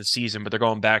MetLife this season, but they're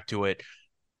going back to it.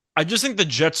 I just think the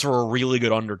Jets are a really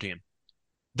good under team.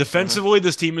 Defensively,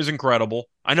 This team is incredible.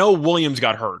 I know Williams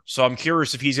got hurt, so I'm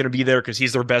curious if he's going to be there because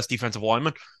he's their best defensive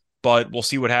lineman, but we'll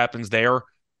see what happens there.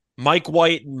 Mike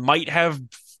White might have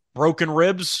broken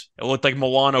ribs. It looked like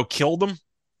Milano killed him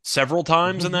several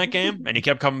times in that game, and he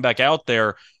kept coming back out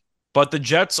there. But the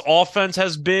Jets' offense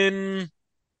has been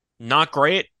not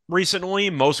great recently,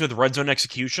 mostly with red zone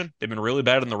execution. They've been really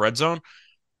bad in the red zone.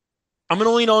 I'm going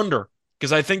to lean under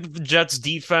because I think that the Jets'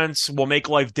 defense will make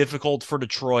life difficult for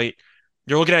Detroit.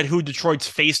 You're looking at who Detroit's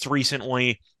faced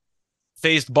recently.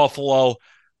 Faced Buffalo.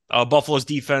 Buffalo's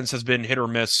defense has been hit or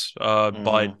miss,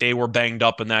 but they were banged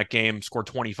up in that game, scored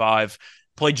 25.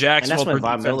 Played Jacksonville. And that's when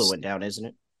Von Miller went down, isn't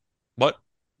it? What?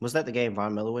 Was that the game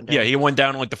Von Miller went down? Yeah, he went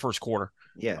down in like the first quarter.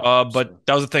 Yeah. But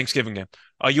that was a Thanksgiving game.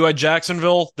 You had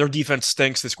Jacksonville. Their defense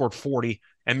stinks. They scored 40.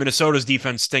 And Minnesota's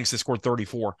defense stinks. They scored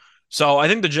 34. So I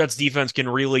think the Jets' defense can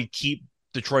really keep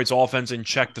Detroit's offense in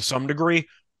check to some degree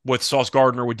with Sauce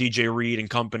Gardner, with DJ Reed and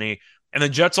company. And the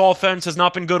Jets' offense has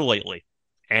not been good lately.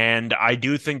 And I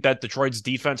do think that Detroit's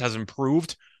defense has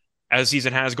improved as the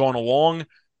season has gone along.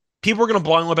 People are going to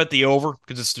blindly bet the over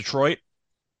because it's Detroit.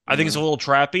 I think it's a little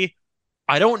trappy.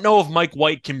 I don't know if Mike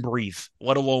White can breathe,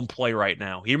 let alone play right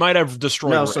now. He might have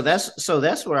destroyed. No, so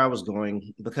that's where I was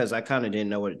going because I kind of didn't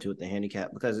know what to do with the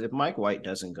handicap. Because if Mike White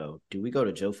doesn't go, do we go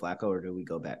to Joe Flacco or do we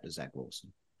go back to Zach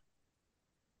Wilson?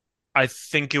 I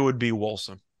think it would be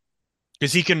Wilson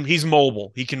because he's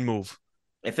mobile. He can move.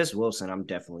 If it's Wilson, I'm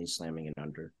definitely slamming it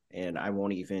under, and I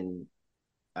won't even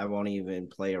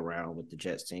play around with the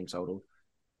Jets team total.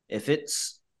 If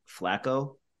it's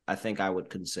Flacco, I think I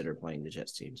would consider playing the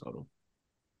Jets team total.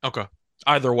 Okay.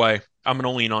 Either way, I'm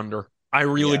going to lean under. I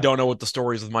really don't know what the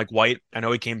story is with Mike White. I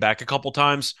know he came back a couple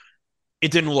times.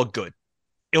 it didn't look good.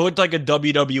 It looked like a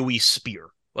WWE spear.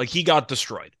 Like he got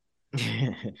destroyed.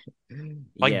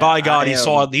 Like Yeah, by God, I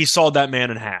am. he sawed that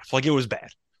man in half. Like it was bad.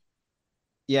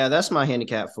 Yeah, that's my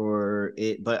handicap for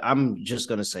it, but I'm just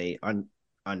gonna say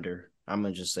under. I'm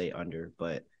gonna just say under,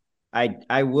 but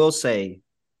I will say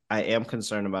I am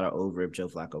concerned about an over if Joe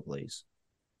Flacco plays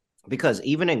because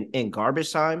even in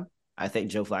garbage time, I think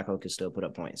Joe Flacco can still put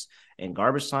up points. In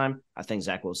garbage time, I think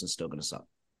Zach Wilson's still gonna suck,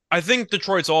 I think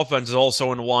Detroit's offense is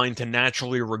also in line to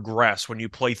naturally regress when you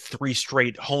play 3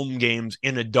 straight home games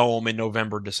in a dome in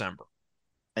November, December.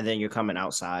 and then you're coming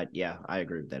outside. Yeah, I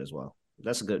agree with that as well.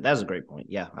 That's a great point.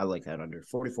 Yeah, I like that under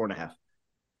 44.5.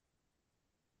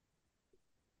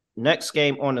 Next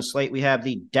game on the slate, we have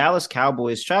the Dallas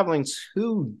Cowboys traveling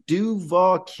to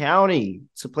Duval County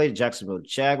to play the Jacksonville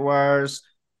Jaguars.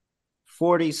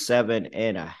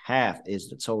 47.5 is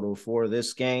the total for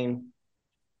this game.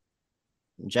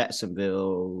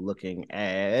 Jacksonville looking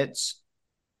at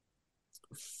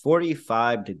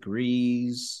 45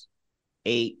 degrees,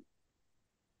 8,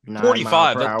 9 mile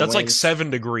 45. per hour That's like winds. 7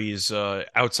 degrees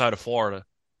outside of Florida.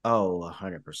 Oh,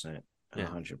 100%.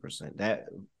 100%. That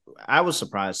I was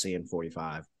surprised seeing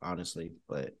 45, honestly,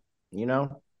 but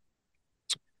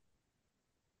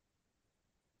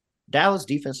Dallas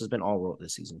defense has been all world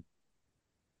this season.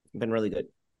 Been really good.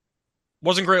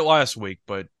 Wasn't great last week,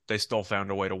 but they still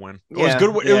found a way to win. It was Yeah, good.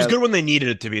 It was yeah, good when they needed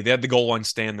it to be. They had the goal line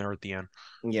stand there at the end.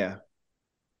 yeah.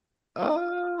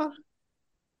 Uh,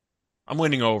 I'm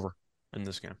leaning over in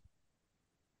this game.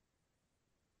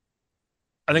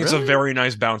 I think it's a really? very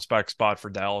nice bounce back spot for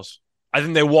Dallas. I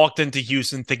think they walked into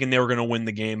Houston thinking they were going to win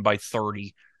the game by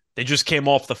 30. They just came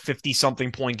off the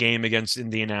 50-something point game against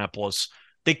Indianapolis.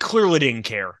 They clearly didn't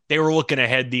care. They were looking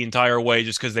ahead the entire way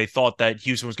just because they thought that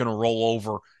Houston was going to roll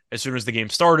over as soon as the game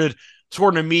started.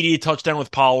 Scored an immediate touchdown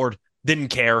with Pollard. Didn't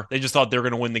care. They just thought they were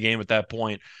going to win the game at that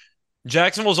point.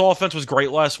 Jacksonville's offense was great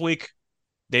last week.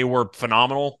 They were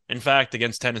phenomenal, in fact,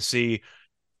 against Tennessee.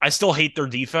 I still hate their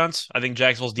defense. I think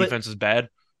Jacksonville's But defense is bad.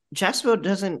 Jacksonville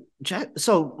doesn't.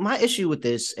 So my issue with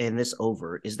this and this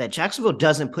over is that Jacksonville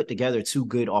doesn't put together 2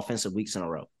 good offensive weeks in a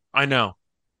row. I know.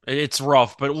 It's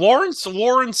rough, but Lawrence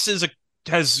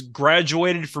has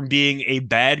graduated from being a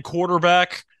bad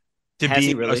quarterback to Has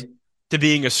he being really? to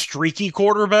being a streaky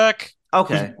quarterback.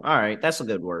 Okay, all right, that's a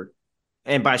good word.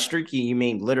 And by streaky, you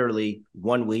mean literally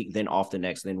 1 week, then off the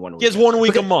next, then 1 He week. has 1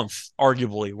 week a Okay. month,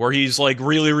 arguably, where he's like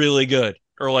really, really good,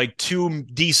 or like 2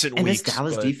 decent And this weeks.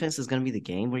 Dallas but defense is going to be the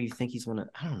game where you think he's going to.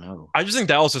 I don't know. I just think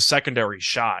Dallas is secondary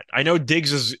shot. I know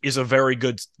Diggs is a very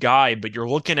good guy, but you're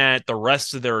looking at the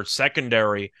rest of their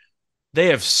secondary. They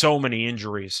have so many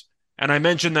injuries. And I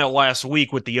mentioned that last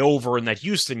week with the over in that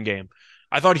Houston game.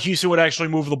 I thought Houston would actually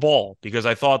move the ball because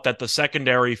I thought that the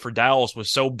secondary for Dallas was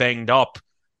so banged up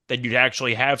that you'd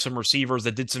actually have some receivers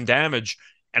that did some damage.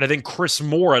 And I think Chris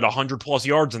Moore had 100+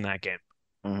 yards in that game.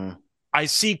 Mm-hmm. I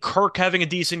see Kirk having a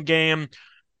decent game.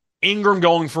 Ingram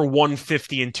going for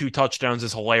 150 and 2 touchdowns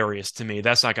is hilarious to me.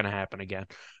 That's not going to happen again.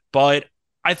 But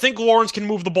I think Lawrence can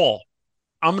move the ball.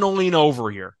 I'm going to lean over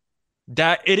here.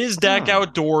 It is Dak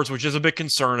outdoors, which is a bit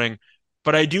concerning,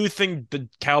 but I do think the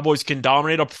Cowboys can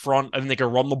dominate up front. I think they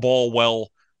can run the ball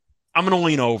well. I'm going to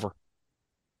lean over.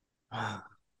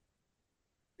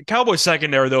 The Cowboys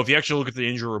secondary, though, if you actually look at the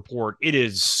injury report, it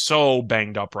is so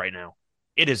banged up right now.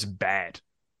 It is bad.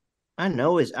 I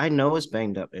know it's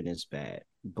banged up and it's bad,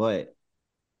 but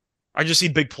I just see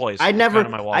big plays. I That's kind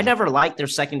of my never logic. liked their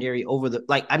secondary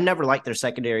I've never liked their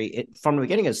secondary from the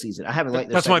beginning of the season. I haven't liked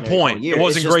their That's my secondary all point. year. It It's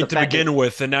wasn't just great the to fact that begin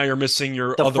with, and now you're missing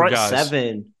your the other front guys.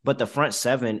 seven, but the front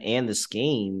seven and the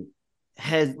scheme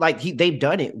has they've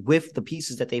done it with the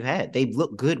pieces that they've had. They've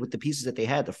looked good with the pieces that they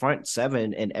had. The front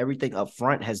seven and everything up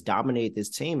front has dominated this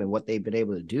team and what they've been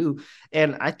able to do.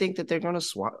 And I think that they're going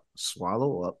to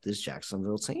swallow up this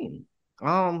Jacksonville team.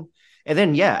 And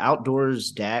then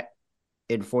outdoors Dak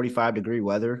in 45-degree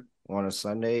weather on a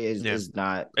Sunday is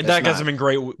not. And Dak hasn't been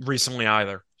great recently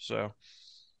either. So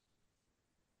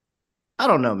I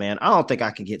don't know, man. I don't think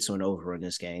I could get to an over in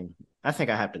this game. I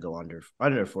think I have to go under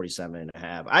 47.5.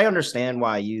 I understand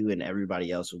why you and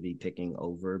everybody else would be picking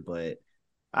over, but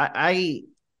I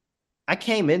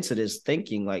came into this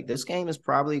thinking like this game is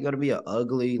probably going to be an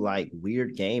ugly, like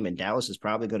weird game, and Dallas is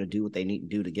probably going to do what they need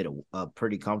to do to get a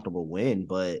pretty comfortable win.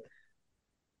 But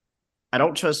I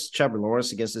don't trust Trevor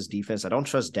Lawrence against this defense. I don't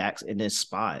trust Dax in this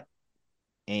spot,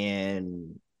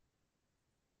 and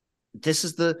this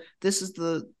is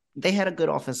the they had a good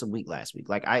offensive week last week.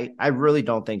 Like I really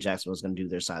don't think Jacksonville's going to do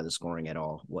their side of the scoring at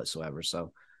all whatsoever.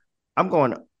 So I'm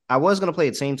going I was gonna play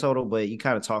a team total, but you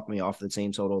kind of talked me off the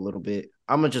team total a little bit.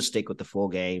 I'm gonna just stick with the full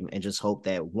game and just hope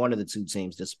that one of the two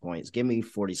teams disappoints. Give me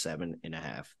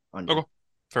 47.5 under. Okay,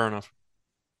 fair enough.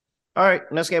 All right,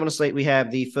 next game on the slate, we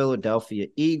have the Philadelphia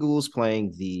Eagles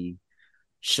playing the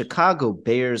Chicago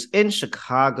Bears in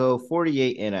Chicago.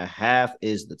 48.5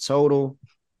 is the total.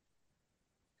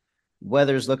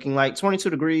 Weather's looking like 22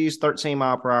 degrees, 13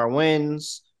 mile per hour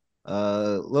winds.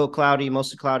 A little cloudy,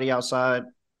 mostly cloudy outside.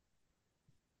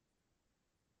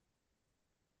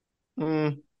 You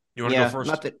want to Yeah, go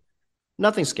first?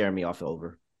 nothing scaring me off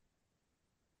over.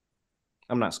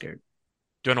 I'm not scared.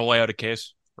 Do you want to lay out a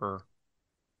case? Or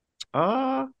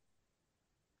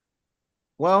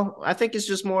Well, I think it's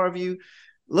just more of you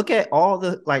look at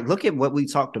look at what we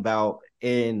talked about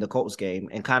in the Colts game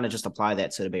and kind of just apply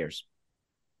that to the Bears.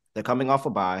 They're coming off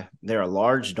a bye. They're a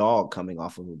large dog coming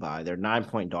off of a bye. They're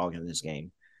 9-point dog in this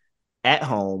game. At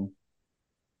home,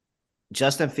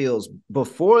 Justin Fields,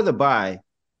 before the bye,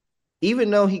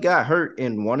 even though he got hurt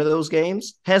in one of those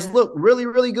games, has looked really,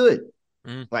 really good.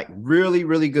 Like really,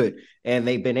 really good. And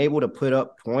they've been able to put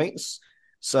up points.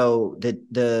 So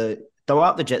the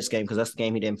throughout the Jets game, because that's the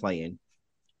game he didn't play in.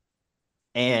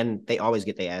 And they always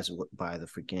get their ass whooped by the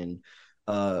freaking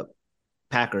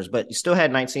Packers. But you still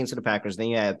had 19 to the Packers. Then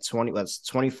you had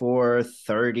 24,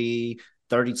 30,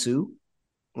 32.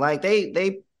 Like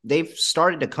they've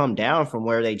started to come down from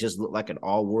where they just look like an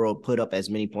all-world, put up as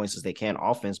many points as they can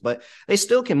offense, but they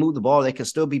still can move the ball. They can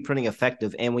still be pretty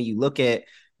effective. And when you look at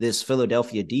this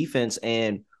Philadelphia defense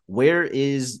and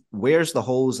where's the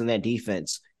holes in that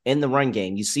defense in the run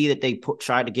game, you see that they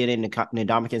tried to get into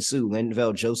Ndamukong Suh,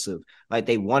 Linval Joseph, like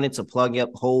they wanted to plug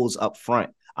up holes up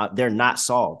front. They're not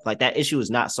solved. Like that issue is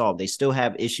not solved. They still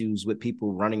have issues with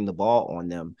people running the ball on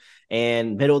them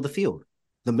and middle of the field.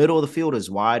 The middle of the field is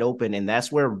wide open, and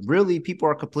that's where really people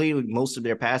are completing most of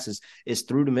their passes is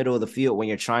through the middle of the field when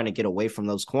you're trying to get away from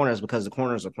those corners because the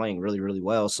corners are playing really, really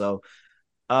well. So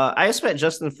I expect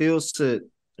Justin Fields to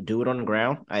do it on the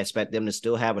ground. I expect them to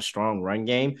still have a strong run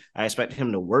game. I expect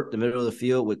him to work the middle of the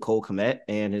field with Cole Kmet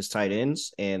and his tight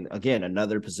ends. And again,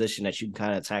 another position that you can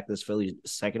kind of attack this Philly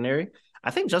secondary.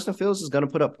 I think Justin Fields is going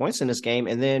to put up points in this game.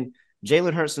 And then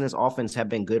Jalen Hurts and his offense have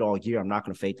been good all year. I'm not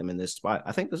going to fade them in this spot.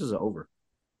 I think this is an over.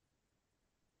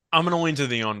 I'm going to lean to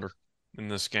the under in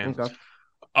this game. Okay.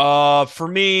 For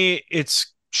me,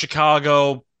 it's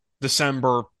Chicago,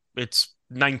 December. It's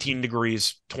 19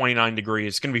 degrees, 29 degrees.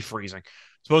 It's going to be freezing.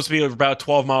 It's supposed to be about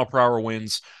 12 mile per hour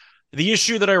winds. The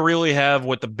issue that I really have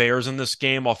with the Bears in this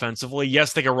game offensively,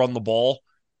 yes, they can run the ball.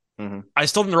 I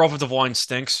still think their offensive line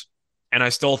stinks. And I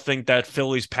still think that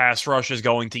Philly's pass rush is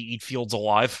going to eat Fields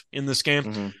alive in this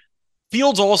game.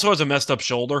 Fields also has a messed up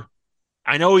shoulder.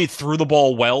 I know he threw the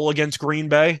ball well against Green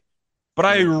Bay, but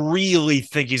I really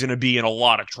think he's going to be in a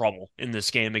lot of trouble in this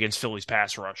game against Philly's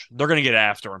pass rush. They're going to get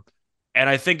after him. And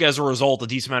I think as a result, a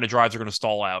decent amount of drives are going to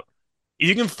stall out. If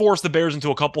you can force the Bears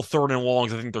into a couple third and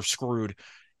longs, I think they're screwed.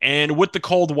 And with the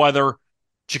cold weather,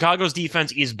 Chicago's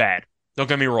defense is bad. Don't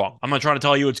get me wrong. I'm not trying to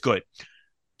tell you it's good.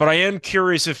 But I am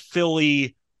curious if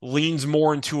Philly leans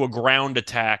more into a ground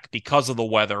attack because of the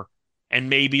weather, and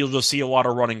maybe you'll just see a lot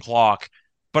of running clock.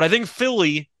 But I think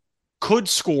Philly could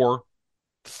score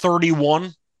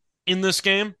 31 in this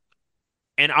game,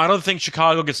 and I don't think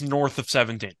Chicago gets north of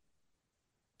 17.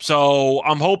 So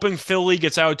I'm hoping Philly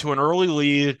gets out to an early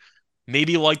lead,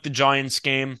 maybe like the Giants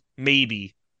game,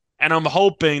 maybe. And I'm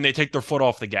hoping they take their foot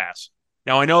off the gas.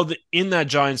 Now, I know that in that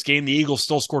Giants game, the Eagles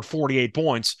still scored 48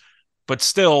 points, but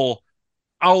still,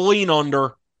 I'll lean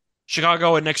under.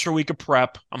 Chicago had an extra week of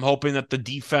prep. I'm hoping that the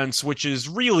defense, which is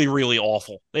really, really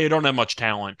awful, they don't have much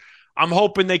talent. I'm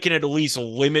hoping they can at least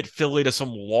limit Philly to some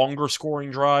longer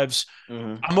scoring drives.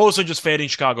 I'm mostly just fading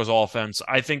Chicago's offense.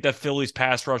 I think that Philly's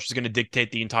pass rush is going to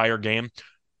dictate the entire game,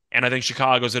 and I think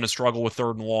Chicago's going to struggle with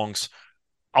third and longs.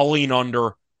 I'll lean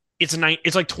under. It's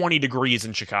like 20 degrees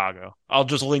in Chicago. I'll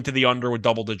just lean to the under with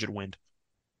double-digit wind.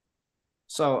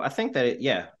 So I think that,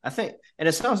 and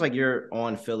it sounds like you're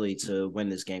on Philly to win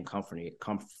this game comfortably.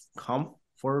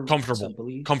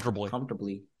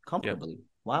 Yep.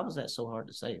 Why was that so hard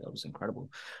to say? That was incredible.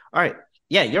 All right.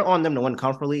 Yeah, you're on them to win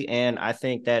comfortably, and I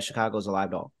think that Chicago's a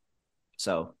live dog.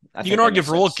 So you can argue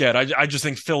for a look at. I just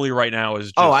think Philly right now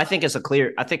is. I think it's a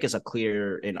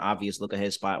clear and obvious look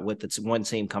ahead spot with the one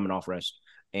team coming off rest,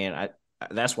 and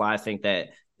that's why I think that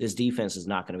this defense is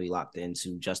not going to be locked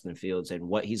into Justin Fields and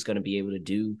what he's going to be able to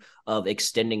do of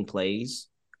extending plays.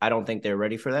 I don't think they're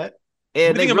ready for that.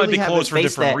 And I think it might be close for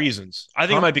different reasons. I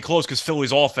think it might be close because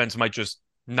Philly's offense might just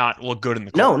not look good in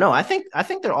the court. No. I think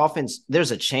their offense,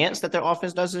 there's a chance that their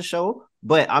offense doesn't show,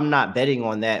 but I'm not betting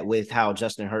on that with how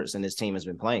Justin Hurts and his team has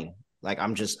been playing. Like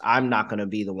I'm not going to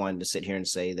be the one to sit here and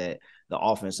say that the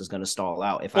offense is going to stall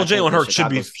out. If Well, I think Jalen that Hurts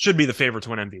Chicago's, should be the favorite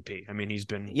to win MVP. I mean, he's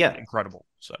been incredible.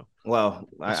 So well,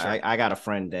 That's fair. I got a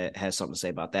friend that has something to say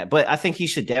about that, but I think he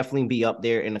should definitely be up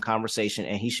there in the conversation,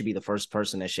 and he should be the first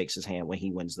person that shakes his hand when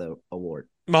he wins the award.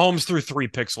 Mahomes threw 3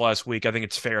 picks last week. I think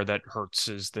it's fair that Hurts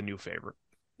is the new favorite.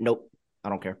 Nope, I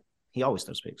don't care. He always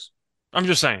throws picks. I'm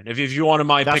just saying, if you wanted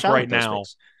my Josh pick Allen right throws now,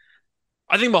 picks.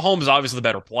 I think Mahomes is obviously the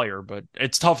better player, but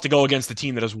it's tough to go against the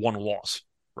team that has 1 loss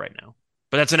right now.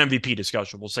 But that's an MVP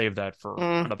discussion. We'll save that for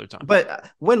another time. But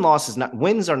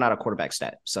wins are not a quarterback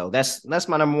stat. So that's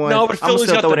my number one. No, but Philly's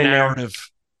got the narrative.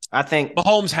 I think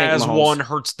Mahomes has one,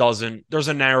 Hurts doesn't. There's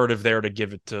a narrative there to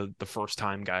give it to the first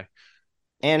time guy.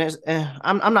 And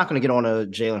I'm not going to get on a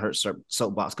Jalen Hurts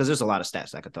soapbox because there's a lot of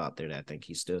stats I could throw out there that I think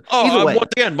he's still. Either way,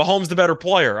 once again, Mahomes the better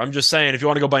player. I'm just saying, if you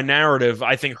want to go by narrative,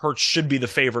 I think Hurts should be the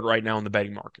favorite right now in the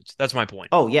betting markets. That's my point.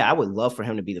 Oh yeah, I would love for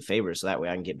him to be the favorite, so that way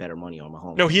I can get better money on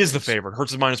Mahomes. No, he is the favorite.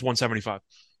 Hurts is minus 175.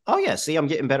 Oh yeah, see, I'm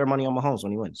getting better money on Mahomes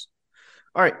when he wins.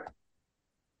 All right.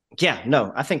 Yeah,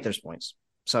 no, I think there's points.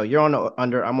 So you're on the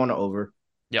under, I'm on the over.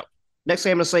 Yep. Next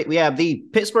game of the slate, we have the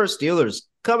Pittsburgh Steelers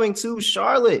coming to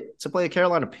Charlotte to play the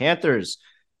Carolina Panthers.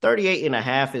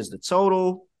 38.5 is the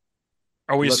total.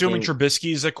 Are we assuming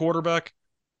Trubisky's at quarterback?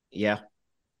 Yeah.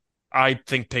 I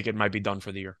think Pickett might be done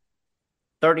for the year.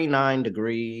 39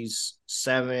 degrees,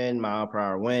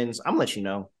 7-mile-per-hour winds. I'm going to let you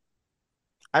know.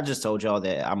 I just told y'all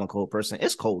that I'm a cold person.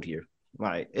 It's cold here.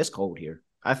 Like, it's cold here.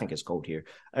 I think it's cold here.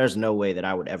 There's no way that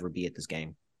I would ever be at this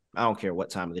game. I don't care what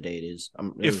time of the day it is.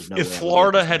 If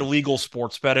Florida had legal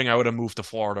sports betting, I would have moved to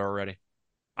Florida already.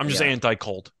 I'm just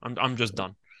anti-cold. I'm just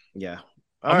done. Yeah.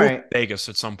 All right. Vegas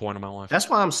at some point in my life. That's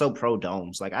why I'm so pro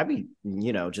domes. Like I be,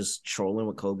 just trolling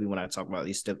with Kobe when I talk about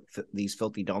these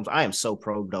filthy domes. I am so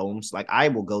pro domes. Like I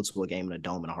will go to a game in a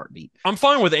dome in a heartbeat. I'm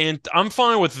fine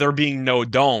with there being no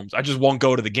domes. I just won't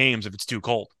go to the games if it's too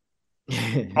cold.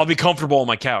 I'll be comfortable on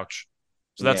my couch.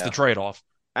 So that's the trade-off.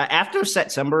 After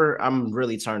September, I'm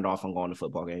really turned off on going to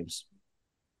football games.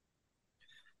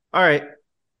 All right.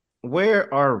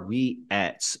 Where are we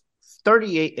at?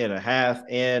 38.5.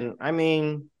 And I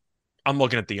mean, I'm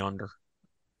looking at the under.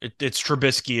 It's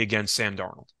Trubisky against Sam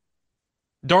Darnold.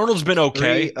 Darnold's been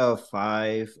okay.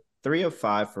 3 of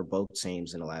 5 for both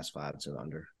teams in the last 5 to the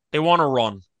under. They want to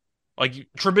run. Like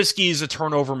Trubisky is a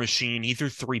turnover machine. He threw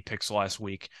 3 picks last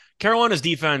week. Carolina's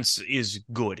defense is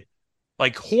good.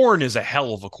 Like Horn is a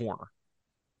hell of a corner.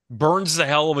 Burns is a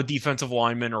hell of a defensive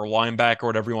lineman or linebacker,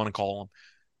 whatever you want to call him.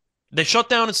 They shut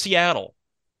down in Seattle.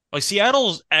 Like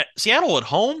Seattle at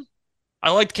home.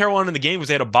 I liked Carolina in the game because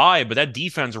they had a bye, but that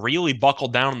defense really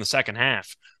buckled down in the second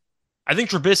half. I think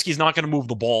Trubisky's not going to move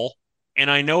the ball. And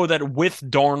I know that with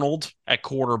Darnold at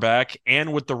quarterback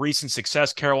and with the recent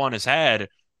success Carolina's had,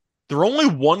 they're only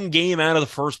 1 game out of the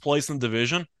first place in the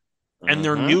division. And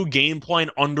their new game plan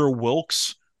under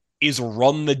Wilkes is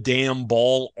run the damn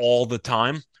ball all the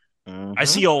time. I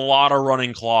see a lot of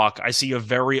running clock. I see a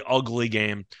very ugly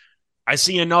game. I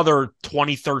see another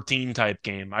 2013 type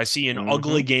game. I see an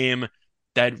ugly game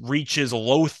that reaches a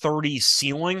low 30s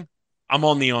ceiling. I'm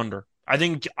on the under. I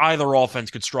think either offense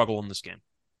could struggle in this game.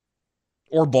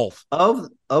 Or both. Of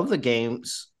the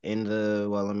games in the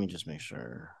let me just make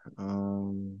sure. I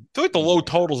feel like the low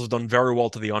totals have done very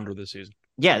well to the under this season.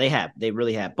 Yeah, they have. They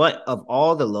really have. But of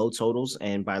all the low totals,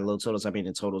 and by low totals, I mean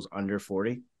the totals under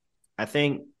 40, I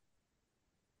think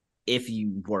if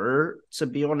you were to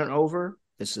be on an over,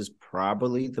 this is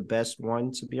probably the best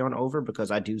one to be on over because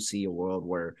I do see a world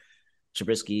where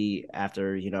Trubisky,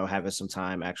 after, having some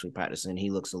time actually practicing,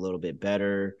 he looks a little bit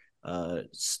better. A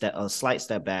slight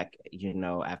step back,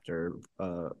 after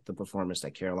the performance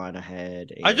that Carolina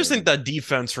had. I just think that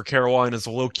defense for Carolina is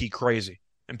low-key crazy.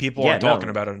 And people aren't talking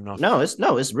about it enough. No,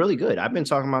 it's really good. I've been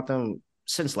talking about them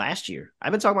since last year.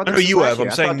 I've been talking about them. I know you have.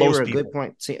 I'm saying most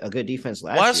people. A good defense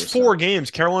last year. Last 4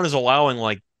 games, Carolina's allowing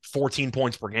like 14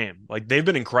 points per game. Like they've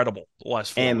been incredible the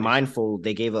last 4 And games. mindful,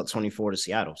 they gave up 24 to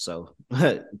Seattle. So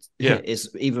it's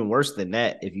even worse than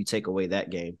that if you take away that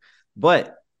game.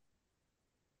 But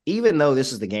even though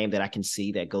this is the game that I can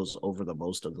see that goes over the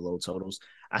most of the low totals,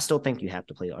 I still think you have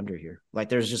to play under here. Like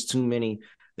there's too many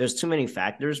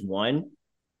factors. One,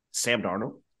 Sam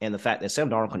Darnold, and the fact that Sam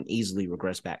Darnold can easily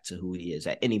regress back to who he is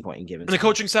at any point in given time. And the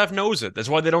coaching staff knows it. That's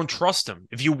why they don't trust him.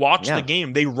 If you watch the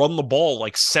game, they run the ball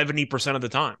like 70% of the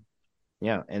time.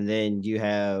 Yeah, and then you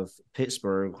have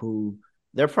Pittsburgh, who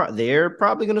they're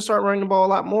probably going to start running the ball a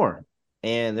lot more,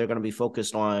 and they're going to be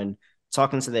focused on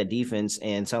talking to that defense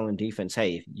and telling defense,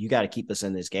 hey, you got to keep us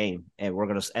in this game. And we're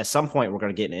going to, at some point, we're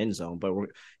going to get in the end zone, but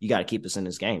you got to keep us in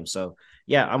this game. So,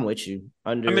 yeah, I'm with you.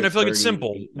 I feel like it's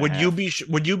simple. Would you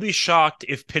be shocked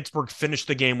if Pittsburgh finished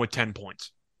the game with 10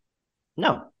 points?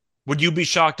 No. Would you be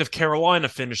shocked if Carolina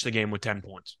finished the game with 10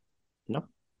 points? No.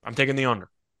 I'm taking the under.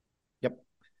 Yep.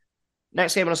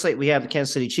 Next game on the slate, we have the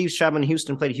Kansas City Chiefs traveling to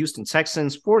Houston, play the Houston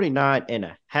Texans.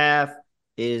 49.5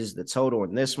 is the total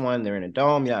in this one. They're in a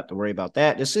dome. You don't have to worry about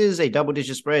that. This is a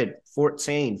double-digit spread,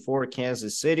 14 for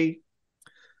Kansas City.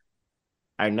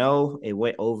 I know it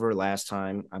went over last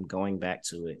time. I'm going back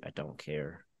to it. I don't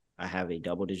care. I have a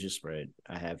double-digit spread.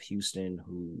 I have Houston,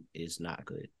 who is not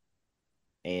good.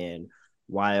 And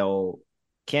while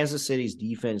Kansas City's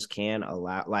defense can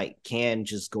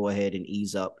just go ahead and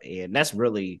ease up, and that's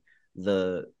really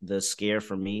the scare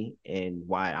for me and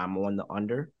why I'm on the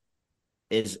under.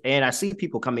 And I see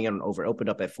people coming in over, opened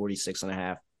up at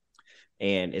 46.5,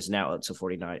 and it's now up to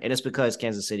 49. And it's because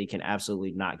Kansas City can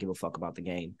absolutely not give a fuck about the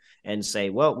game and say,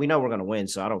 well, we know we're going to win,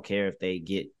 so I don't care if they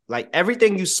get – like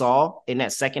everything you saw in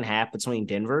that second half between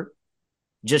Denver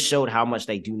just showed how much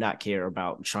they do not care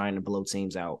about trying to blow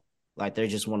teams out. Like they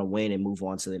just want to win and move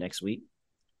on to the next week.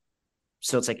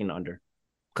 Still taking the under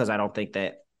because I don't think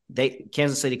that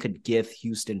Kansas City could give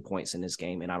Houston points in this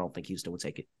game, and I don't think Houston would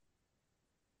take it.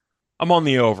 I'm on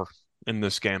the over in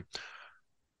this game.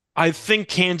 I think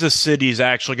Kansas City is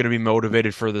actually going to be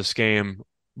motivated for this game,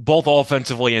 both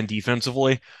offensively and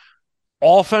defensively.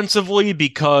 Offensively,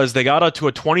 because they got up to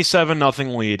a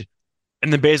 27-0 lead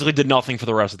and then basically did nothing for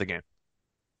the rest of the game.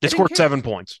 They scored 7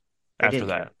 points after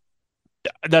that.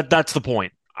 That's the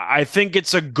point. I think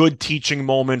it's a good teaching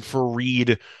moment for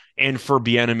Reed and for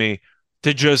Bieniemy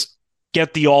to just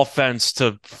get the offense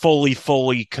to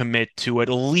fully commit to at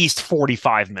least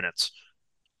 45 minutes.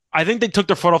 I think they took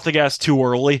their foot off the gas too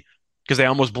early because they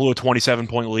almost blew a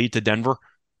 27-point lead to Denver.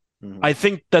 Mm-hmm. I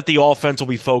think that the offense will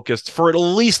be focused for at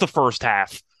least the first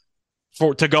half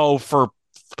to go for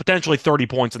potentially 30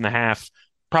 points in the half,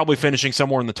 probably finishing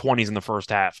somewhere in the 20s in the first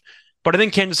half. But I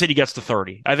think Kansas City gets to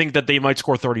 30. I think that they might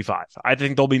score 35. I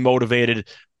think they'll be motivated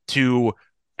to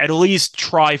at least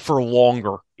try for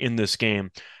longer in this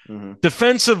game. Mm-hmm.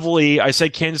 Defensively, I say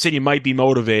Kansas City might be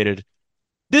motivated.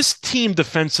 This team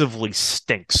defensively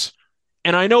stinks.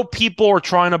 And I know people are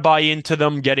trying to buy into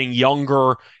them getting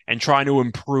younger and trying to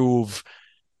improve.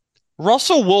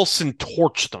 Russell Wilson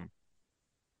torched them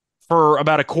for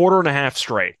about a quarter and a half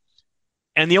straight.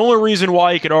 And the only reason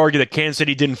why you could argue that Kansas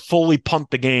City didn't fully punt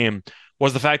the game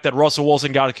was the fact that Russell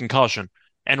Wilson got a concussion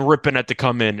and Rippon had to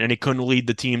come in and he couldn't lead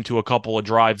the team to a couple of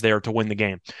drives there to win the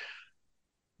game.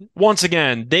 Once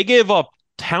again, they gave up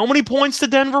how many points to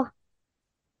Denver?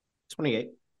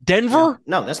 28. Denver? Yeah.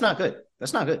 No, that's not good.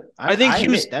 That's not good. I think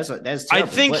Houston, that's terrible,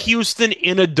 I think Houston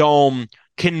in a dome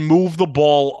can move the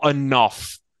ball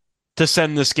enough to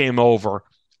send this game over.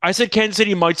 I said Kansas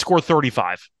City might score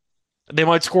 35. They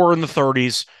might score in the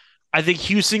 30s. I think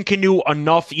Houston can do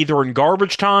enough either in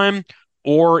garbage time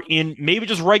or in maybe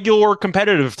just regular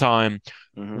competitive time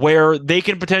where they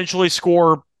can potentially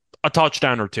score a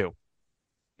touchdown or two.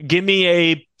 Give me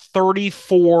a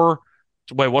 34.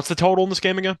 Wait, what's the total in this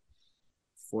game again?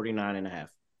 49.5.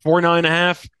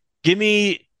 49.5. Give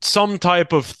me some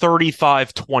type of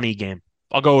 35-20 game.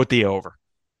 I'll go with the over.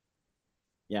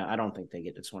 Yeah, I don't think they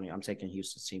get to 20. I'm taking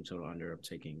Houston's team total under. I'm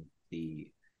taking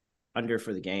the under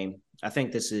for the game. I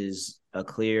think this is a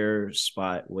clear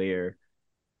spot where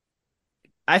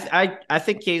I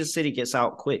think Kansas City gets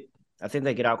out quick. I think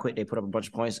they get out quick. They put up a bunch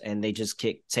of points and they just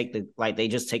take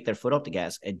their foot off the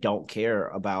gas and don't care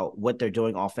about what they're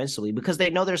doing offensively because they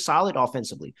know they're solid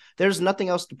offensively. There's nothing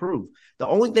else to prove. The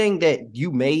only thing that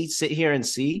you may sit here and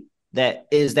see that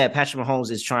is that Patrick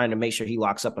Mahomes is trying to make sure he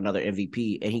locks up another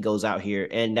MVP and he goes out here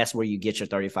and that's where you get your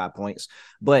 35 points.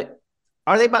 But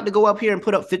are they about to go up here and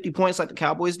put up 50 points like the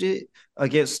Cowboys did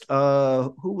against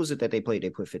who was it that they played? They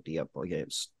put 50 up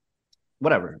against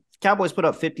whatever. Cowboys put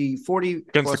up 50, 40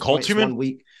 against the Colts, you mean? 1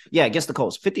 week. Yeah, against the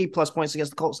Colts. 50 plus points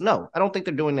against the Colts. No, I don't think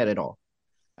they're doing that at all.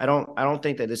 I don't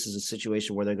think that this is a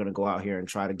situation where they're going to go out here and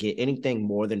try to get anything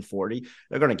more than 40.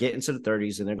 They're going to get into the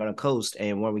 30s and they're going to coast.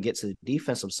 And when we get to the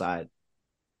defensive side,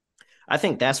 I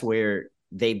think that's where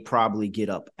they probably get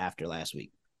up after last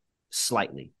week,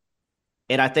 slightly.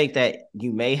 And I think that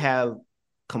you may have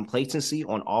complacency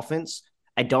on offense.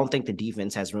 I don't think the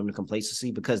defense has room to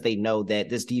complacency because they know that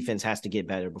this defense has to get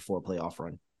better before a playoff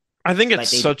run. I think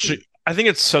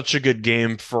it's such a good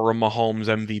game for a Mahomes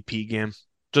MVP game.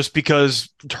 Just because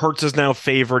Hurts is now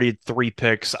favored at 3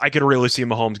 picks, I could really see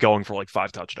Mahomes going for like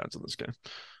 5 touchdowns in this game.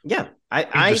 Yeah,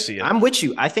 I'm with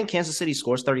you. I think Kansas City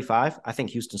scores 35. I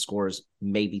think Houston scores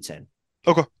maybe 10.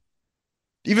 Okay.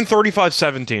 Even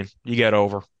 35-17, you get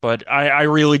over. But I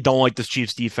really don't like this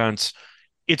Chiefs defense.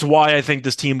 It's why I think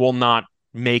this team will not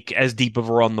make as deep of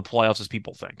a run in the playoffs as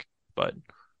people think. But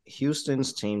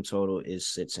Houston's team total is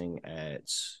sitting at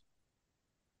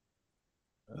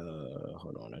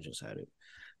hold on, I just had it.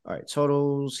 All right,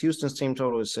 totals. Houston's team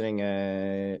total is sitting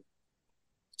at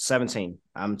 17.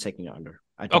 I'm taking it under.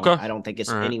 I don't think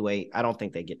it's any way. I don't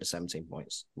think they get to 17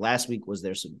 points. Last week was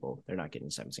their Super Bowl. They're not getting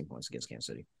 17 points against Kansas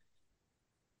City.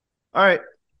 All right.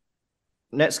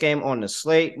 Next game on the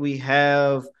slate, we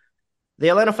have the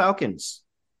Atlanta Falcons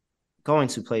going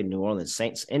to play New Orleans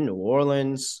Saints in New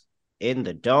Orleans in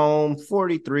the Dome.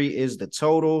 43 is the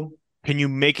total. Can you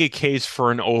make a case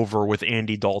for an over with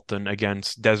Andy Dalton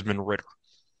against Desmond Ridder?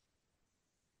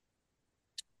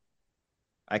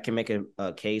 I can make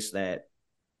a case that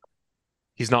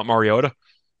he's not Mariota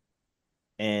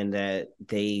and that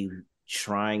they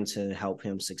trying to help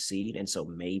him succeed. And so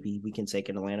maybe we can take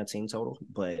an Atlanta team total,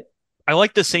 but I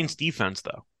like the Saints defense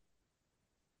though.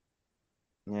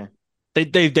 Yeah.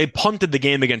 They punted the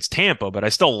game against Tampa, but I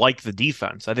still like the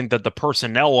defense. I think that the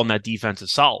personnel on that defense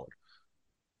is solid.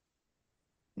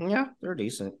 Yeah, they're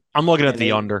decent. I'm looking at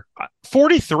the under.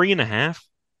 43.5.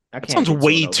 That sounds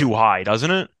way too high,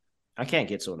 doesn't it? I can't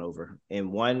get to an over.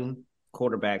 And one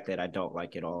quarterback that I don't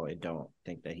like at all, I don't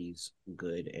think that he's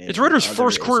good. And it's Ritter's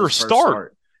first career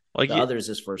start. Like the other is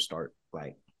his first start.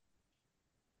 Like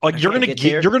you're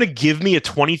gonna give me a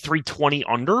 23-20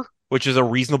 under, which is a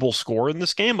reasonable score in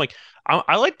this game. Like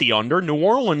I like the under. New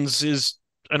Orleans is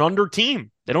an under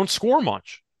team. They don't score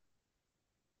much.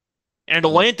 And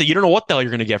Atlanta, you don't know what the hell you're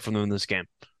going to get from them in this game.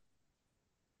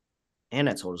 And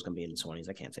that total is going to be in the 20s.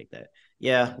 I can't take that.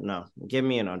 Yeah, no. Give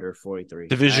me an under 43.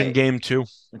 Division game too.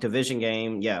 Division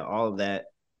game. Yeah, all of that.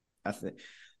 I think.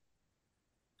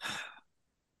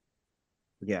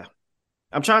 Yeah.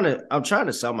 I'm trying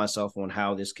to sell myself on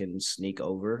how this can sneak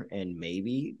over, and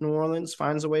maybe New Orleans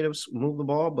finds a way to move the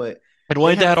ball, but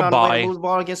Atlanta had a bye. Move the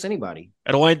ball against anybody.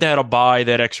 Atlanta had a bye,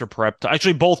 that extra prep.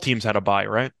 Actually, both teams had a bye,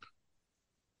 right?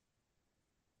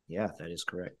 Yeah, that is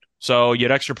correct. So you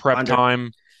had extra prep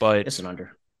time, but it's an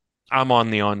under. I'm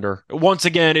on the under. Once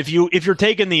again, if you're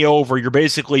taking the over, you're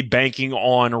basically banking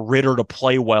on Ridder to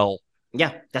play well.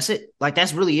 Yeah, that's it. Like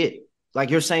that's really it.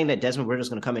 Like you're saying that Desmond Ridder's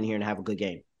going to come in here and have a good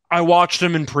game. I watched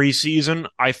him in preseason.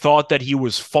 I thought that he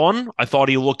was fun. I thought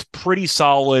he looked pretty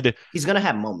solid. He's going to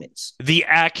have moments. The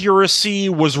accuracy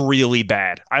was really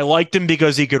bad. I liked him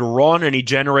because he could run and he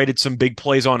generated some big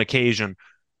plays on occasion.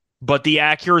 But the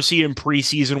accuracy in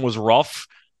preseason was rough.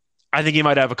 I think he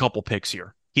might have a couple picks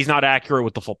here. He's not accurate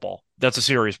with the football. That's a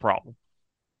serious problem.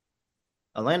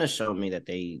 Atlanta showed me that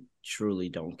they truly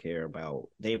don't care about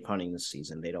they're punting this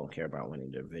season. They don't care about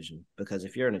winning the division because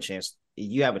if you have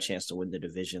a chance to win the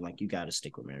division, like you got to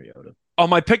stick with Mariota. Oh,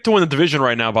 my pick to win the division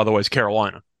right now, by the way, is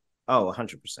Carolina. Oh,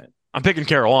 100%. I'm picking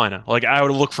Carolina. Like I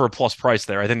would look for a plus price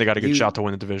there. I think they got a good shot to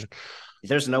win the division.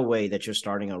 There's no way that you're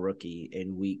starting a rookie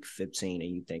in week 15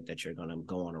 and you think that you're going to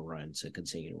go on a run to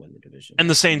continue to win the division. And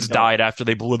the Saints died after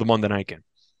they blew the Monday night game.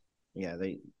 Yeah,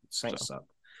 Saints suck.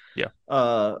 Yeah.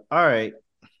 All right.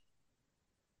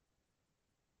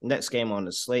 Next game on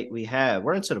the slate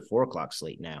we're into the 4:00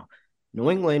 slate now. New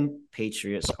England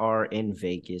Patriots are in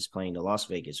Vegas playing the Las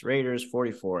Vegas Raiders.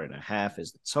 44.5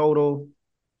 is the total.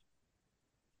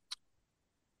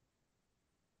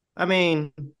 I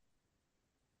mean,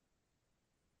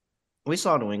 we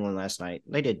saw New England last night.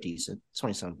 They did decent,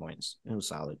 27 points. It was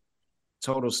solid.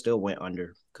 Total still went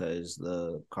under because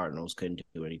the Cardinals couldn't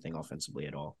do anything offensively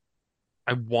at all.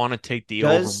 I want to take the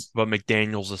over, but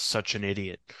McDaniels is such an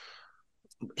idiot.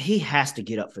 He has to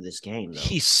get up for this game, though.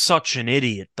 He's such an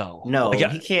idiot, though. No,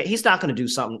 he can't. He's not going to do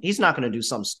something. He's not going to do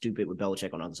something stupid with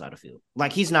Belichick on the other side of the field.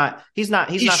 Like he's not going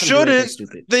to do anything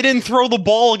stupid. They didn't throw the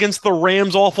ball against the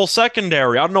Rams' awful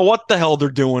secondary. I don't know what the hell they're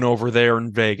doing over there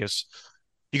in Vegas.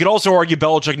 You could also argue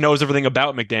Belichick knows everything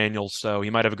about McDaniels, so he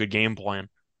might have a good game plan.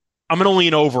 I'm going to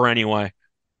lean over anyway.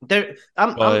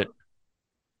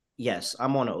 Yes,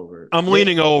 I'm on over. I'm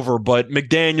leaning over, but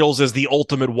McDaniels is the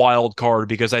ultimate wild card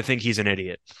because I think he's an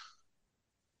idiot.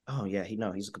 Oh, yeah.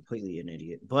 He's completely an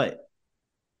idiot. But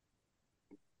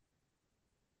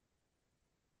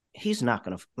he's not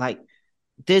going to like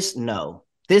this. No,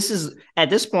 this is at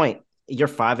this point, you're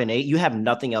 5-8. You have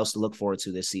nothing else to look forward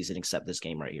to this season except this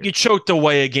game right here. You choked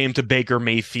away a game to Baker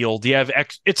Mayfield. You have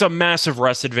it's a massive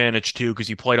rest advantage, too, because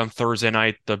you played on Thursday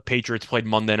night. The Patriots played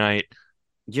Monday night.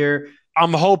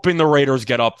 I'm hoping the Raiders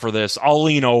get up for this. I'll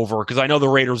lean over because I know the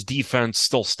Raiders' defense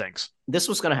still stinks. This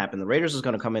was going to happen. The Raiders is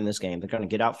going to come in this game. They're going to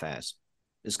get out fast.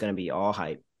 It's going to be all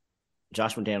hype.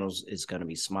 Josh McDaniels is going to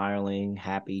be smiling,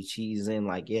 happy, cheesing,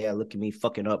 like, yeah, look at me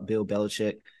fucking up Bill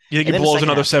Belichick. You think he blows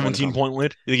another 17-point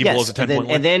lead? You think he blows a 10-point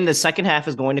lead? And then the second half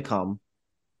is going to come.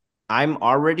 I'm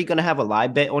already going to have a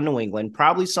live bet on New England,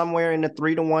 probably somewhere in the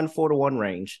 3-1, 4-1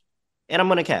 range. And I'm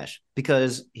going to cash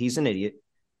because he's an idiot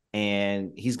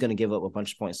and he's going to give up a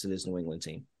bunch of points to this New England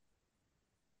team.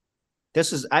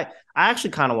 I actually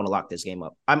kind of want to lock this game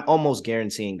up. I'm almost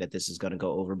guaranteeing that this is going to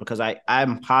go over because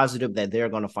I'm positive that they're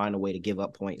going to find a way to give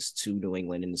up points to New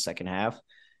England in the second half.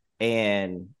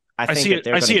 And I see a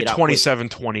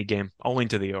 27-20 game. I'll lean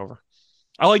to the over.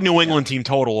 I like New England team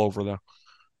total over, though.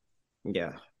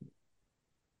 Yeah.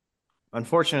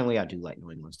 Unfortunately, I do like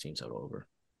New England's team total over.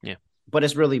 Yeah. But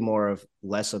it's really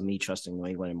less of me trusting New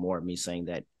England and more of me saying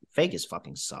that Vegas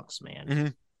fucking sucks, man. Mm-hmm.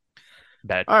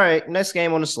 Bad. All right, next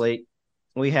game on the slate.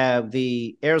 We have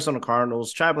the Arizona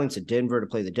Cardinals traveling to Denver to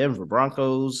play the Denver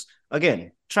Broncos.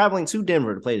 Again, traveling to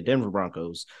Denver to play the Denver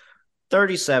Broncos.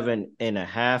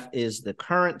 37.5 is the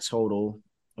current total.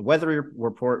 Weather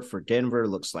report for Denver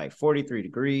looks like 43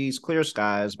 degrees, clear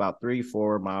skies, about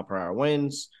 3-4 mile per hour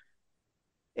winds.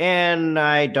 And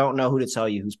I don't know who to tell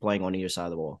you who's playing on either side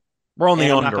of the ball. We're on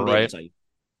the under, right?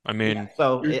 I mean,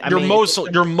 yeah.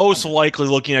 You're most likely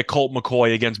looking at Colt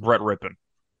McCoy against Brett Rippon.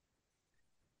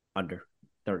 Under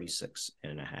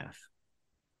 36.5.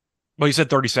 Well, you said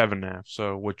 37.5.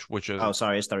 So which is? Oh,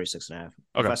 sorry, it's 36.5.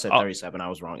 Okay. If I said 37, I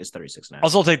was wrong. It's 36.5. I'll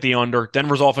still take the under.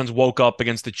 Denver's offense woke up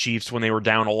against the Chiefs when they were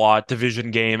down a lot.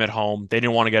 Division game at home. They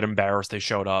didn't want to get embarrassed. They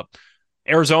showed up.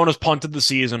 Arizona's punted the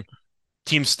season.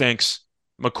 Team stinks.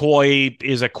 McCoy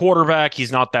is a quarterback.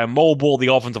 He's not that mobile.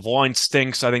 The offensive line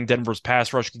stinks. I think Denver's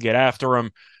pass rush could get after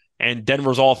him. And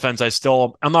Denver's offense,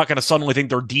 I'm not going to suddenly think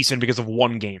they're decent because of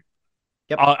one game.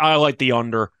 Yep. I like the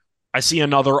under. I see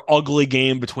another ugly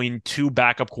game between two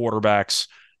backup quarterbacks.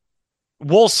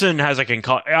 Wilson has a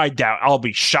concussion. I'll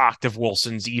be shocked if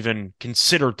Wilson's even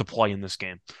considered to play in this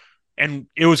game. And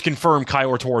it was confirmed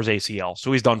Kyler tore his ACL,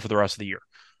 so he's done for the rest of the year.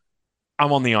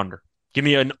 I'm on the under. Give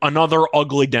me another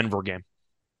ugly Denver game.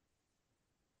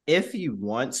 If you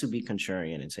want to be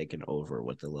contrarian and take an over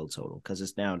with the low total, because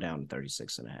it's down to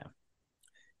 36.5.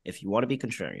 If you want to be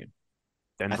contrarian,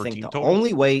 Denver I think team the total?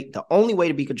 only way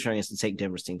to be contrarian is to take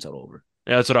Denver's team total over.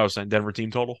 Yeah, that's what I was saying. Denver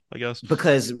team total, I guess.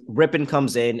 Because Rippon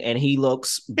comes in and he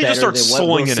looks better just starts than what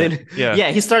slinging Wilson. it. Yeah,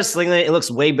 he starts slinging it. It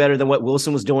looks way better than what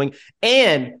Wilson was doing.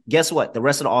 And guess what? The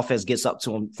rest of the offense gets up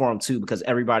to him for him too, because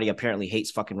everybody apparently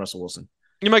hates fucking Russell Wilson.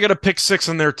 You might get a pick six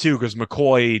in there too, because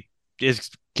McCoy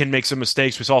can make some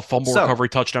mistakes. We saw a fumble recovery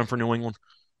touchdown for New England.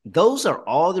 Those are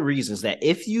all the reasons that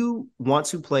if you want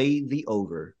to play the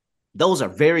over, those are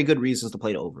very good reasons to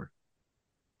play the over.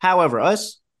 However, I'm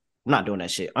not doing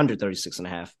that shit. Under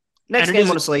 36.5. Next game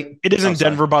on the slate. It is in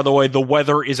Denver, by the way. The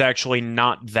weather is actually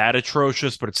not that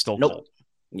atrocious, but it's still cold.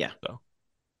 Yeah. So.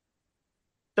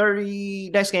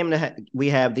 Next game, we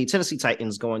have the Tennessee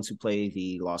Titans going to play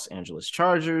the Los Angeles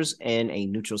Chargers in a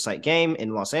neutral site game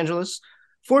in Los Angeles.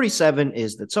 47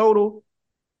 is the total.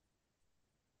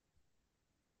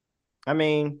 I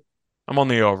mean, I'm on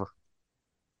the over.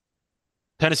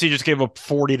 Tennessee just gave up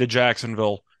 40 to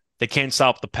Jacksonville. They can't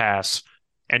stop the pass.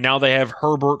 And now they have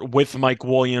Herbert with Mike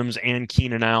Williams and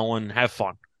Keenan Allen. Have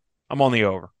fun. I'm on the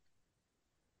over.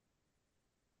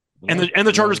 Yeah, and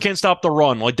the Chargers can't stop the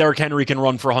run. Like Derrick Henry can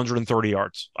run for 130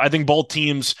 yards. I think both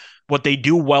teams, what they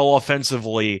do well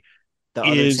offensively, the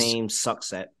other team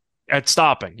sucks at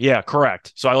stopping. Yeah,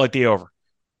 correct. So I like the over.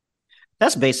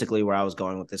 That's basically where I was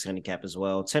going with this handicap as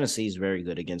well. Tennessee is very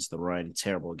good against the run,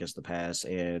 terrible against the pass,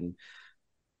 and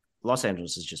Los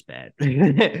Angeles is just bad.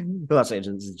 Los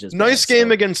Angeles is just nice bad,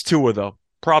 game against Tua, though.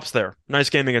 Props there. Nice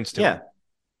game against Tua.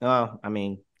 Yeah. I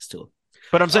mean, it's Tua.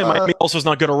 But I'm saying Miami also is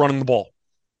not good at running the ball.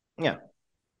 Yeah.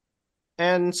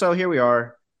 And so here we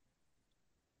are.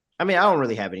 I mean, I don't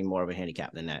really have any more of a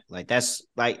handicap than that. Like, that's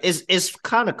like, it's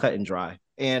kind of cut and dry.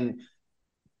 And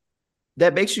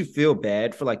that makes you feel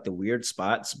bad for like the weird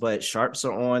spots, but sharps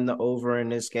are on the over in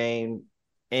this game.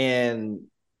 And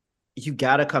you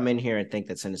got to come in here and think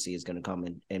that Tennessee is going to come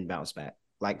in and bounce back.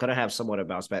 Like, going to have somewhat of a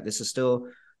bounce back. This is still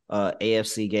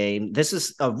AFC game. This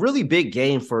is a really big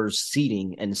game for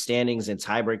seeding and standings and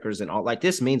tiebreakers and all. Like,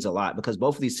 this means a lot because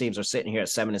both of these teams are sitting here at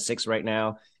 7-6 right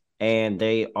now, and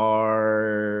they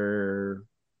are.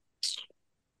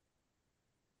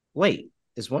 Wait,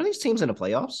 is one of these teams in the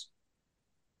playoffs?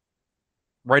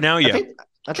 Right now, yeah. I think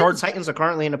the Titans are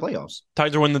currently in the playoffs.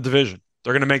 Titans are winning the division.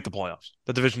 They're going to make the playoffs.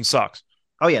 The division sucks.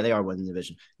 Oh yeah, they are winning the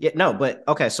division. Yeah, no, but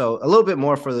okay. So a little bit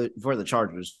more for the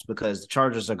Chargers because the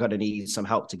Chargers are going to need some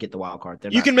help to get the wild card.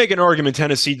 You can make an argument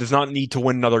Tennessee does not need to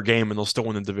win another game and they'll still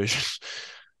win the division.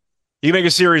 You make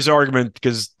a serious argument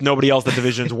because nobody else in the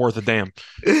division is worth a damn.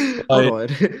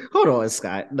 Hold on. Hold on,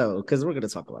 Scott. No, because we're going to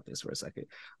talk about this for a second.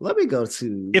 Let me go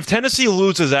to. If Tennessee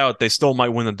loses out, they still might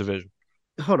win the division.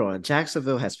 Hold on.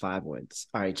 Jacksonville has 5 wins.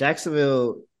 All right.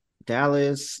 Jacksonville,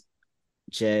 Dallas,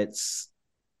 Jets,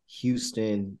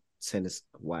 Houston, Tennessee.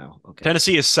 Wow. Okay.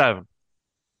 Tennessee is 7.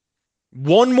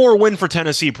 One more win for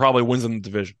Tennessee probably wins them the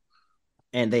division.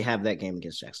 And they have that game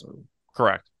against Jacksonville.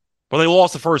 Correct. But they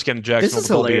lost the first game to Jacksonville. This is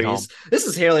hilarious. This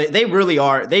is hilarious. They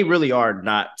really are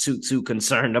not too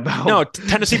concerned about. No,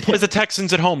 Tennessee plays the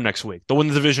Texans at home next week. They'll win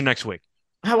the division next week.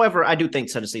 However, I do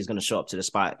think Tennessee is going to show up to the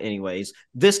spot anyways.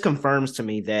 This confirms to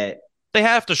me that they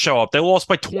have to show up. They lost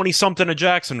by 20-something to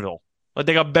Jacksonville. Like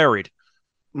they got buried.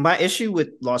 My issue with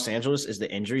Los Angeles is the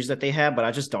injuries that they have, but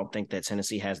I just don't think that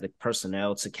Tennessee has the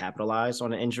personnel to capitalize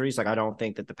on the injuries. Like, I don't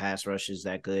think that the pass rush is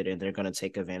that good, and they're going to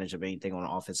take advantage of anything on the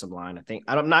offensive line.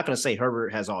 I'm not going to say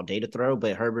Herbert has all day to throw,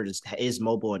 but Herbert is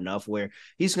mobile enough where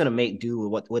he's going to make do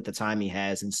with the time he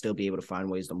has and still be able to find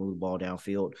ways to move the ball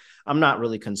downfield. I'm not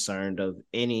really concerned of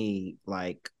any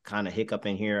like kind of hiccup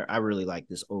in here. I really like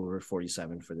this over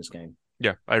 47 for this game.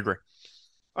 Yeah, I agree.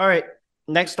 All right.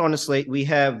 Next on the slate, we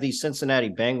have the Cincinnati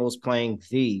Bengals playing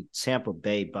the Tampa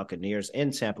Bay Buccaneers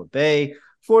in Tampa Bay.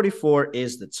 44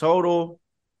 is the total.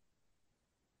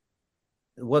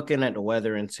 Looking at the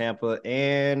weather in Tampa,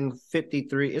 and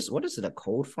 53 is, what is it, a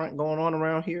cold front going on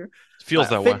around here? It feels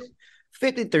that way.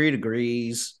 53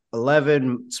 degrees,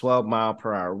 11, 12 mile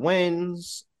per hour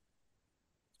winds.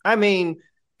 I mean,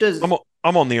 I'm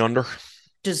on the under.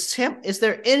 Is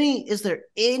there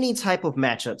any type of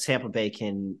matchup Tampa Bay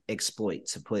can exploit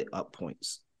to put up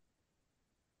points?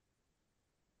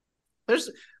 There's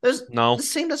no.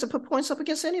 This team doesn't put points up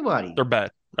against anybody. They're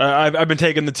bad. I've been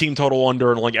taking the team total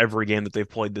under in like every game that they've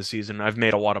played this season. I've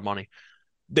made a lot of money.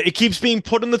 It keeps being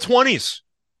put in the 20s.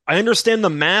 I understand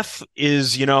the math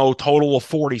is, total of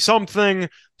 40 something.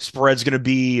 Spread's going to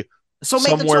be so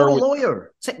make the total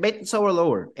lower. Make the total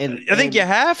lower. And I think you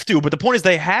have to, but the point is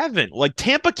they haven't. Like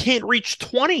Tampa can't reach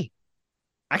 20.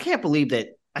 I can't believe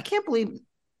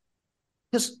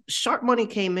because sharp money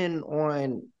came in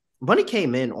on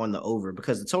the over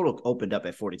because the total opened up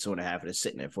at 42.5 and it's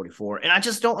sitting at 44. And I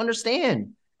just don't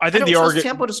understand. I don't trust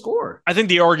Tampa to score. I think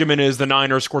the argument is the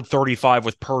Niners scored 35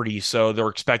 with Purdy, so they're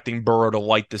expecting Burrow to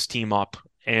light this team up.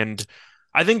 And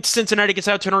I think Cincinnati gets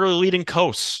out to an early lead in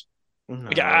coast. No,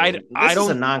 this is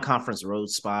a non-conference road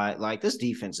spot. Like, this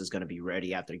defense is going to be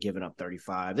ready after giving up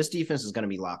 35. This defense is going to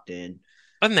be locked in.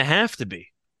 Doesn't they have to be?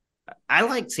 I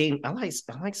like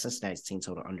Cincinnati's team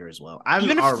total under as well.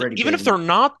 Even if they're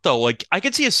not though, like I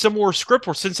could see a similar script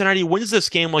where Cincinnati wins this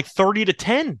game like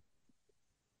 30-10.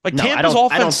 Like no, Tampa's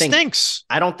offense stinks.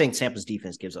 I don't think Tampa's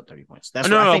defense gives up 30 points. That's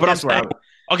fine. Let's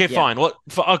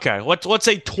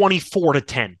say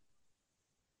 24-10.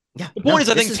 Yeah. The point is,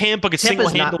 I think Tampa could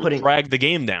single-handedly drag the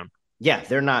game down. Yeah,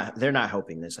 they're not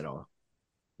helping this at all.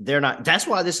 They're not. That's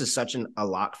why this is such a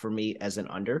lock for me as an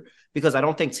under, because I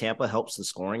don't think Tampa helps the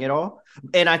scoring at all.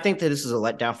 And I think that this is a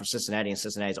letdown for Cincinnati, and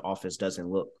Cincinnati's offense doesn't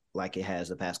look like it has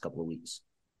the past couple of weeks.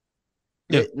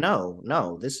 Yeah.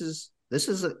 No. This is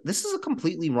a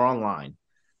completely wrong line.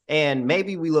 And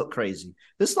maybe we look crazy.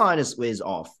 This line is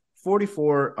off.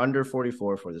 44, under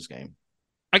 44 for this game.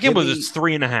 I can't believe it's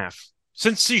 3.5.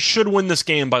 Cincy should win this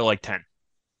game by like 10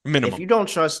 minimum. If you don't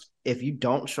trust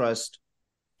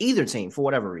either team for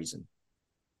whatever reason,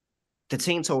 the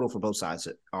team total for both sides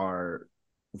are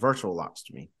virtual locks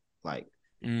to me. Like,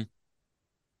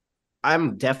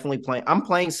 I'm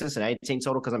playing Cincinnati team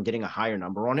total because I'm getting a higher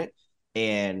number on it,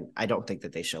 and I don't think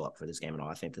that they show up for this game at all.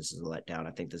 I think this is a letdown.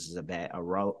 I think this is a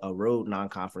road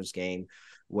non-conference game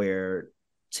where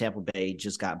Tampa Bay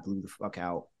just got blew the fuck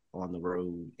out on the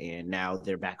road, and now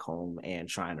they're back home and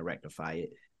trying to rectify it.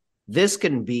 This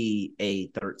can be a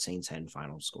 13-10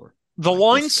 final score. The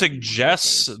line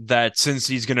suggests that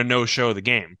Cincy's going to no-show the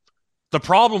game. The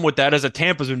problem with that is that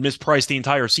Tampa's been mispriced the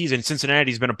entire season.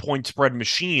 Cincinnati's been a point spread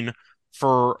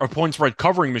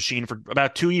covering machine for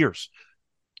about 2 years.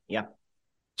 Yeah.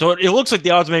 So it looks like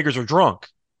the odds makers are drunk.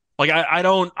 Like I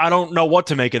don't know what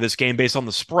to make of this game based on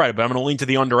the spread, but I'm going to lean to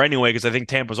the under anyway because I think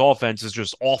Tampa's offense is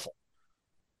just awful.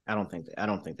 I don't think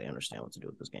they understand what to do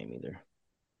with this game either.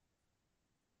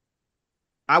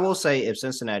 I will say if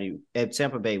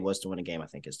Tampa Bay was to win a game, I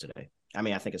think it's today. I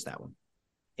mean, I think it's that one.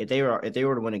 If they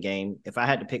were to win a game, if I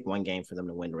had to pick one game for them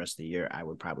to win the rest of the year, I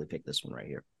would probably pick this one right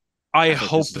here. I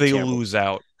hope they lose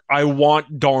out. I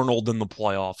want Darnold in the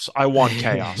playoffs. I want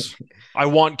chaos. I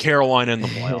want Carolina in the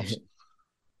playoffs.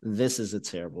 This is a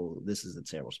terrible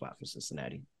spot for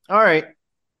Cincinnati. All right.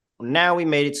 Now we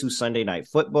made it to Sunday Night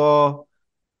Football.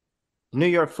 New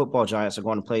York Football Giants are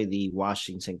going to play the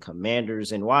Washington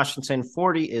Commanders in Washington.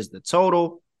 40 is the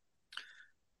total.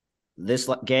 This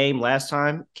game last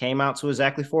time came out to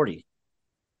exactly 40.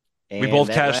 We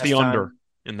both cashed the under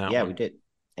in that one. Yeah, we did.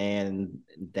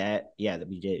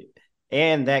 We did.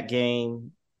 And that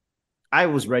game, I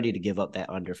was ready to give up that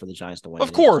under for the Giants to win.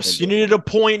 Of course, you needed a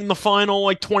point in the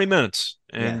final 20 minutes,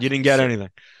 and you didn't get anything.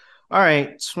 All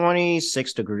right,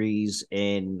 26 degrees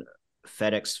in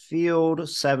FedEx Field,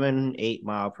 7-8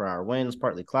 mile per hour winds,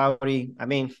 partly cloudy. I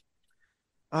mean,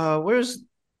 where's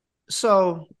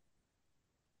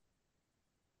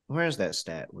that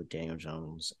stat with Daniel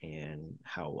Jones and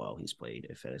how well he's played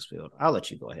at FedEx Field? I'll let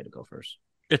you go ahead and go first.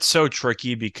 It's so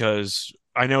tricky because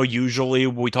I know usually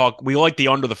we like the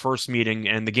under the first meeting,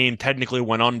 and the game technically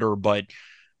went under, but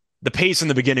the pace in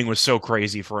the beginning was so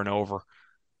crazy for an over.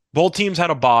 Both teams had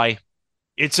a bye.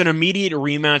 It's an immediate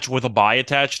rematch with a bye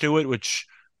attached to it, which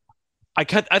I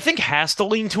think has to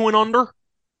lean to an under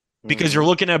because you're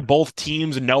looking at both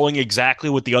teams knowing exactly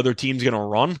what the other team's going to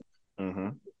run. Mm-hmm.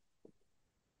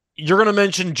 You're going to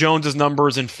mention Jones's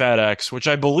numbers in FedEx, which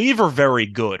I believe are very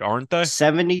good, aren't they?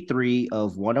 73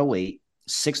 of 108,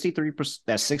 63%,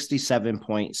 that's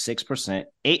 67.6%,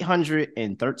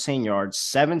 813 yards,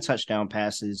 7 touchdown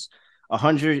passes,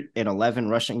 111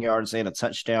 rushing yards, and a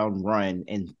touchdown run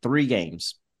in 3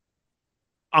 games.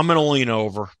 I'm going to lean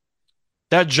over.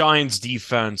 That Giants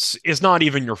defense is not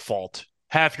even your fault.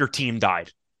 Half your team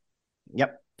died.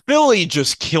 Yep. Philly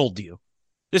just killed you.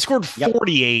 They scored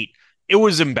 48. Yep. It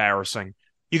was embarrassing.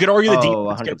 You could argue you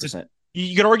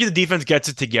could argue the defense gets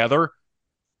it together.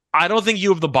 I don't think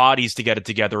you have the bodies to get it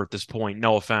together at this point.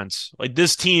 No offense.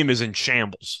 This team is in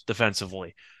shambles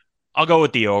defensively. I'll go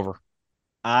with the over.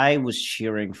 I was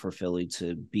cheering for Philly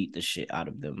to beat the shit out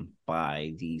of them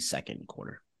by the second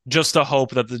quarter. Just to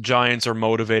hope that the Giants are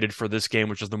motivated for this game,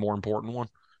 which is the more important one.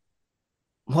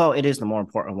 Well, it is the more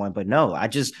important one, but no,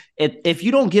 if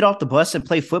you don't get off the bus and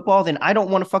play football, then I don't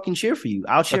want to fucking cheer for you.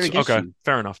 I'll cheer against you. Okay,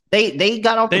 fair enough. They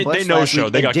got off the bus. They no show.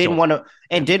 They didn't want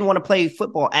to play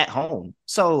football at home.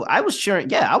 So I was cheering.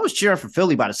 Yeah, I was cheering for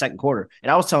Philly by the second quarter,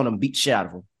 and I was telling them beat the shit out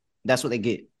of them. That's what they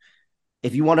get.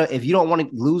 If you don't want to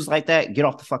lose like that, get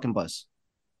off the fucking bus.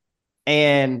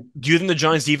 And do you think the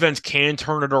Giants defense can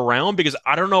turn it around? Because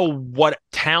I don't know what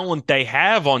talent they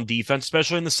have on defense,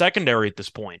 especially in the secondary at this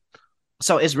point.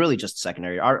 So it's really just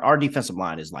secondary. Our defensive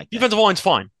line is like that. Defensive line's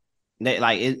fine.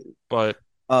 But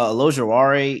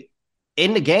Ojulari,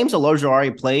 in the games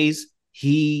Ojulari plays,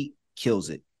 he kills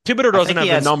it. Thibodeau doesn't have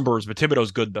the numbers, but Thibodeau's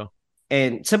good though.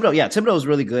 And Thibodeau is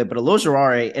really good, but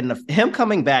Ojulari and him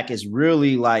coming back is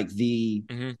really like the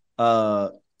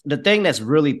thing that's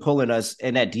really pulling us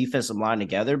in that defensive line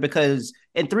together, because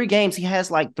in 3 games he has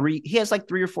like 3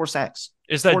 or 4 sacks.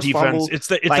 It's that defense. Fumbles. It's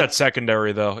that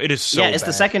secondary though. It is so bad.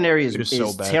 The secondary is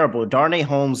so terrible. Darnay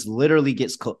Holmes literally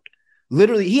gets cooked.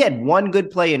 Literally, he had one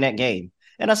good play in that game.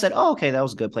 And I said, oh, okay, that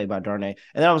was a good play by Darnay.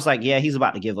 And then I was like, yeah, he's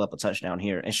about to give up a touchdown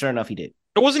here. And sure enough, he did.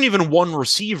 It wasn't even one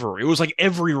receiver. It was like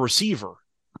every receiver.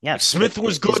 Yeah, Smith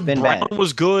was good. Brown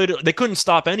was good. They couldn't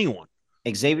stop anyone.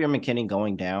 Xavier McKinney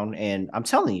going down. And I'm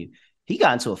telling you, he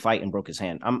got into a fight and broke his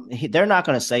hand. They're not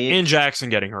going to say it. And Jackson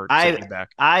getting hurt.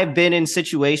 I've been in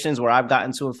situations where I've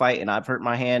gotten into a fight and I've hurt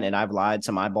my hand and I've lied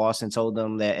to my boss and told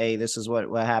them that, hey, this is what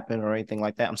happened or anything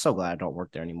like that. I'm so glad I don't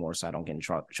work there anymore, so I don't get in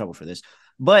trouble for this.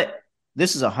 But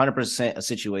this is 100% a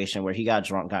situation where he got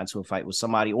drunk, got into a fight with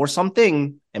somebody or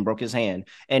something and broke his hand.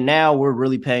 And now we're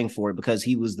really paying for it because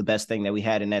he was the best thing that we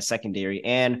had in that secondary.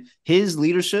 And his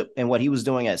leadership and what he was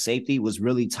doing at safety was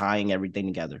really tying everything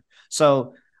together.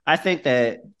 So I think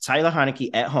that Taylor Heinicke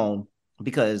at home,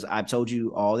 because I've told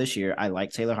you all this year, I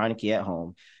like Taylor Heinicke at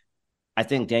home. I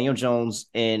think Daniel Jones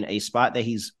in a spot that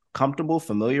he's comfortable,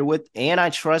 familiar with, and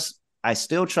I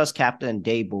still trust Captain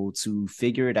Dable to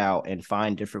figure it out and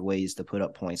find different ways to put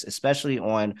up points, especially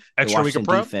on the Washington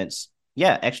defense.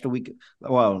 Yeah, extra week.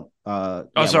 Well,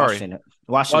 sorry.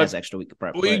 Washington has extra week of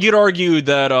prep. You'd argue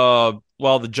that,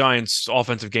 the Giants'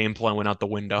 offensive game plan went out the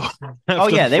window. Oh,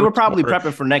 yeah, they were probably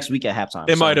prepping for next week at halftime.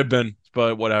 It might have been,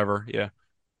 but whatever, yeah.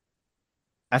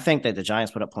 I think that the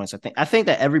Giants put up points. I think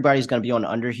that everybody's going to be on the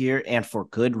under here, and for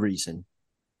good reason.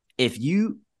 If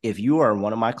you are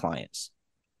one of my clients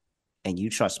and you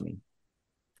trust me,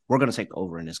 we're going to take the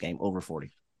over in this game, over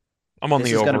 40. I'm on the over.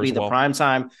 This is going to be the prime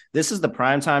time. This is the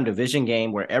prime time division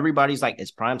game where everybody's like,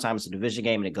 it's prime time. It's a division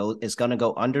game, and it's going to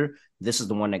go under. This is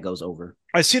the one that goes over.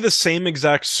 I see the same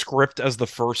exact script as the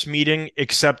first meeting,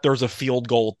 except there's a field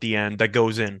goal at the end that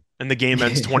goes in, and the game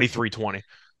ends 23-20.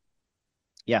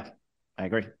 Yeah, I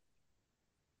agree.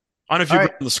 I don't know if you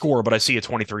agree with the score, but I see a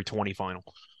 23-20 final.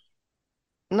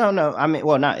 No. I mean,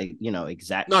 well, not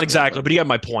exact Not score, exactly, but you have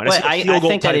my point. I but see a I field goal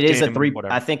think that type it is game,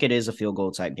 whatever. I think it is a field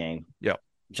goal type game. Yeah.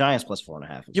 Giants plus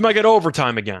 4.5. You might get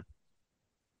overtime again.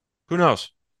 Who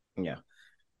knows? Yeah.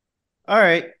 All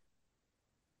right.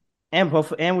 And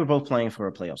we're both playing for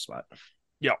a playoff spot.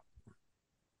 Yeah.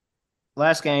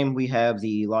 Last game, we have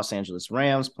the Los Angeles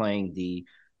Rams playing the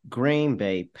Green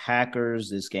Bay Packers.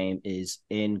 This game is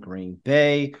in Green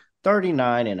Bay,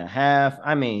 39.5.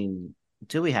 I mean,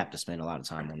 do we have to spend a lot of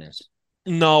time on this?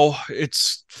 No,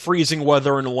 it's freezing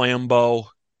weather in Lambeau.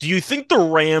 Do you think the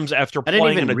Rams, after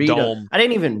playing in a dome, I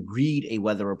didn't even read a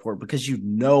weather report because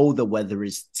the weather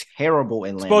is terrible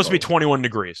in Lambeau. It's supposed to be 21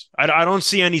 degrees. I don't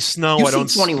see any snow. You I don't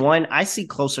see 21. I see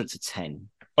closer to 10.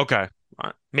 Okay.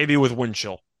 Maybe with wind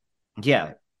chill.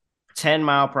 Yeah.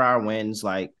 10-mile-per-hour winds.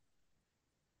 Like,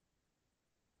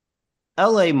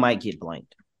 LA might get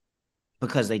blanked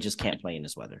because they just can't play in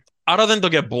this weather. I don't think they'll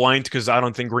get blanked because I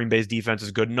don't think Green Bay's defense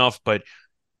is good enough, but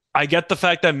I get the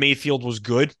fact that Mayfield was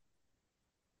good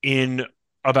in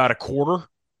about a quarter.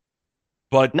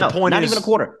 But No, the point not is, even a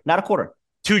quarter. Not a quarter.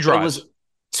 2 drives. It was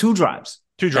 2 drives.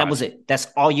 2 drives. That was it. That's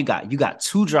all you got. You got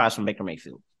 2 drives from Baker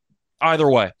Mayfield. Either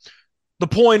way. The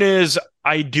point is,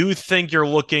 I do think you're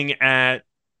looking at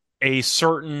a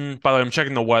certain, by the way, I'm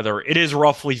checking the weather. It is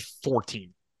roughly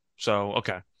 14. So,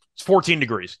 okay. It's 14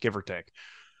 degrees, give or take.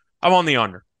 I'm on the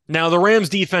under. Now, the Rams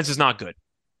defense is not good.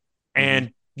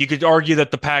 And you could argue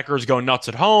that the Packers go nuts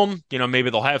at home.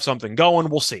 Maybe they'll have something going.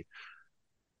 We'll see.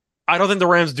 I don't think the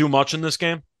Rams do much in this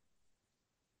game.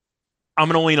 I'm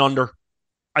going to lean under.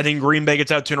 I think Green Bay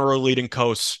gets out to an early lead and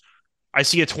coasts. I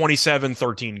see a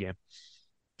 27-13 game.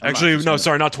 Actually, no,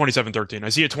 sorry, not 27-13. I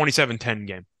see a 27-10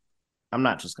 game. I'm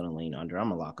not just going to lean under. I'm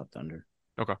going to lock up the under.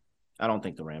 Okay. I don't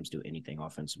think the Rams do anything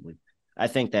offensively. I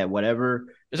think that whatever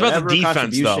it's about the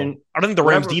defense, though. I don't think the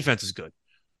Rams' defense is good.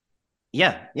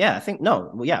 Yeah. I think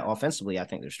no. Well, yeah, offensively, I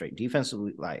think they're straight.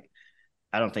 Defensively,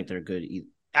 I don't think they're good either.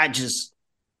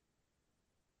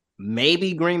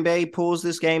 Maybe Green Bay pulls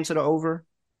this game to the over.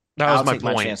 That was I'll take my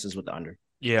point. My chances with the under.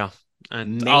 Yeah,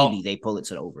 and maybe they pull it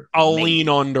to the over. I'll lean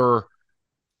under.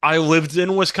 I lived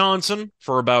in Wisconsin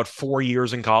for about 4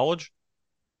 years in college.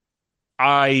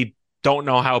 I don't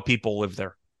know how people live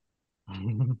there.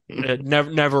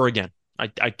 Never again. I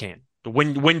can't. The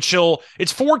wind chill,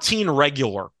 it's 14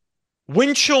 regular.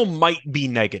 Wind chill might be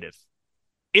negative.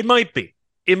 It might be.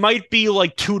 It might be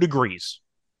like 2 degrees.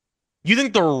 You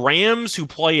think the Rams, who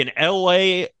play in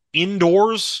LA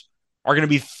indoors, are going to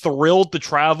be thrilled to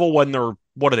travel when they're,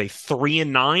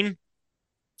 3-9?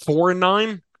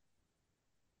 4-9?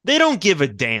 They don't give a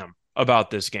damn about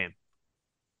this game.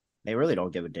 They really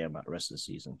don't give a damn about the rest of the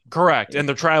season. Correct. And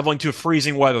they're traveling to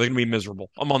freezing weather. They're going to be miserable.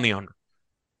 I'm on the under.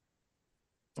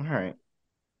 All right.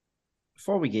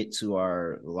 Before we get to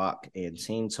our lock and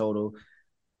team total,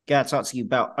 got to talk to you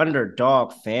about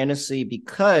Underdog Fantasy,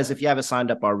 because if you haven't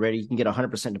signed up already, you can get a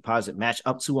 100% deposit match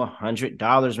up to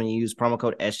 $100 when you use promo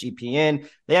code SGPN.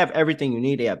 They have everything you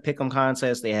need. They have pick'em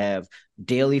contests. They have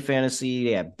daily fantasy.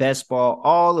 They have best ball,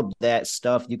 all of that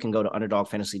stuff. You can go to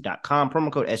underdogfantasy.com,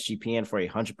 promo code SGPN for a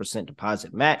 100%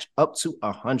 deposit match up to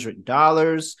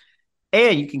 $100.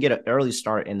 And you can get an early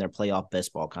start in their playoff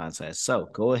best ball contest. So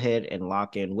go ahead and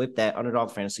lock in with that.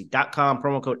 Underdogfantasy.com,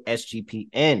 promo code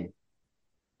SGPN.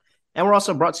 And we're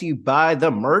also brought to you by the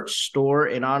merch store.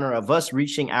 In honor of us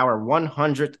reaching our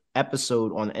 100th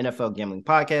episode on the NFL Gambling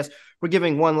Podcast, we're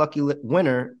giving one lucky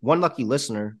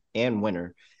listener and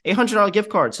winner a $100 gift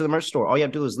card to the merch store. All you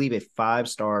have to do is leave a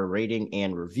 5-star rating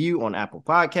and review on Apple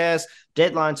Podcasts.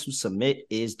 Deadline to submit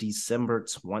is December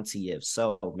 20th.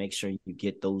 So make sure you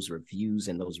get those reviews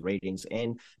and those ratings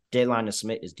in. Deadline to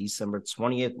submit is December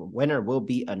 20th. Winner will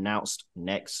be announced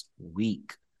next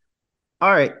week.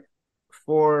 All right.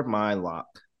 For my lock,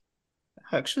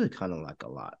 I actually kind of like a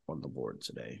lot on the board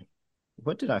today.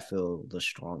 What did I feel the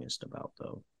strongest about,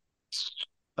 though?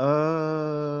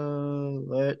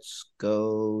 Let's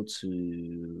go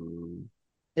to...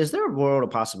 Is there a world of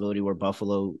possibility where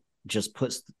Buffalo just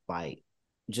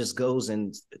goes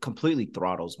and completely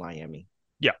throttles Miami?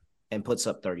 Yeah. And puts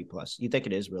up 30+. You think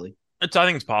it is, really? I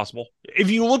think it's possible. If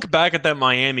you look back at that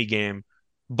Miami game,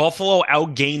 Buffalo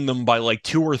outgained them by like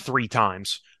 2 or 3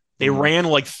 times. They ran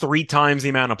like 3 times the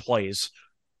amount of plays.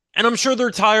 And I'm sure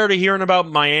they're tired of hearing about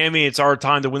Miami. It's our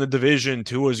time to win the division.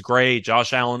 Tua is great.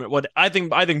 Josh Allen. I think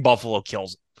Buffalo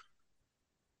kills it.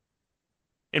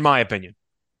 In my opinion.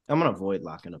 I'm going to avoid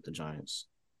locking up the Giants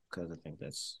because I think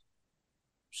it's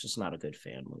just not a good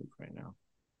fan move right now.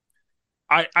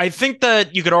 I think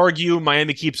that you could argue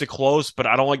Miami keeps it close, but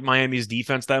I don't like Miami's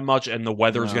defense that much, and the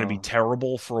weather is going to be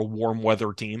terrible for a warm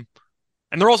weather team.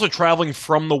 And they're also traveling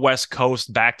from the West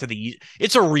Coast back to the East.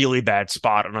 It's a really bad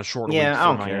spot on a short week Yeah, for I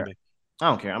don't Miami. care. I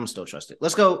don't care. I'm still trust it.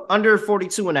 Let's go under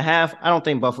 42.5. I don't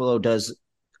think Buffalo does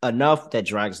enough that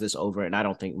drags this over, and I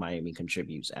don't think Miami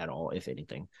contributes at all, if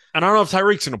anything. And I don't know if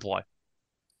Tyreek's going to play.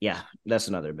 Yeah, that's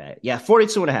another bad. Yeah,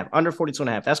 42.5. Under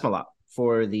 42.5. That's my lot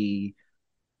for the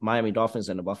Miami Dolphins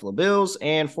and the Buffalo Bills.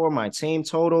 And for my team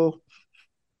total,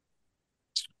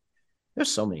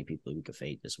 there's so many people we could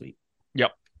fade this week.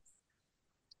 Yep.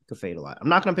 Could fade a lot. I'm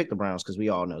not going to pick the Browns because we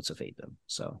all know to fade them.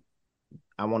 So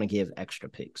I want to give extra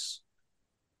picks.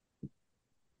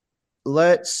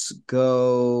 Let's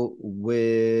go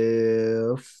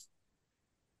with.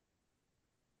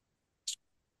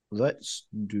 Let's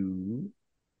do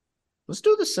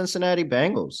the Cincinnati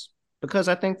Bengals because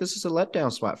I think this is a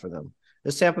letdown spot for them.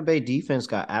 This Tampa Bay defense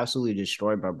got absolutely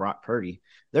destroyed by Brock Purdy.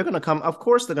 They're going to come, of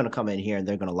course, they're going to come in here and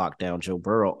they're going to lock down Joe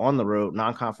Burrow on the road,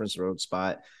 non-conference road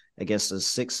spot against the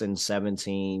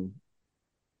 6-17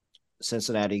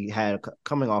 Cincinnati had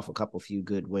coming off a couple few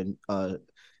good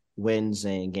wins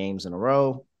and games in a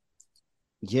row.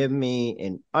 Give me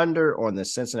an under on the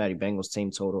Cincinnati Bengals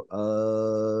team total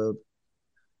of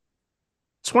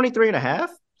 23.5.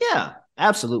 Yeah,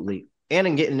 absolutely. And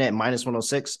in getting that minus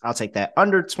 106, I'll take that.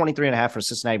 Under 23.5 for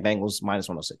Cincinnati Bengals, minus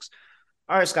 106.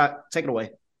 All right, Scott, take it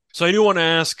away. So I do want to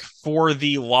ask for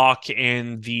the lock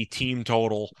and the team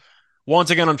total.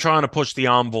 Once again, I'm trying to push the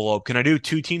envelope. Can I do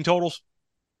 2 team totals?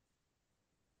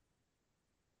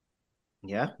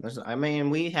 Yeah, I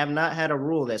mean, we have not had a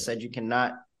rule that said you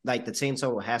cannot, like the team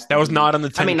total has to. That was not on the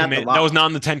 10 that was not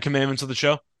on the 10 commandments of the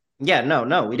show. Yeah,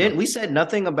 no, we didn't. We said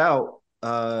nothing about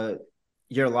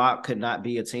your lock could not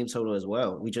be a team total as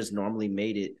well. We just normally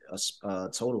made it a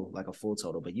total, like a full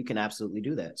total, but you can absolutely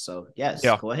do that. So yes,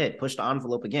 Go ahead, push the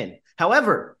envelope again.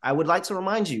 However, I would like to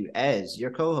remind you as your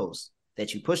co-host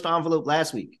that you pushed the envelope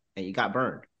last week and you got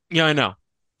burned. Yeah, I know,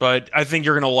 but I think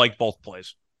you're going to like both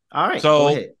plays. All right, so go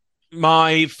ahead.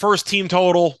 My first team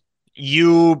total,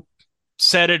 you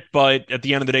said it, but at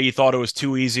the end of the day, you thought it was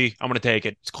too easy. I'm going to take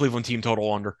it. It's Cleveland team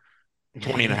total under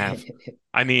 20.5.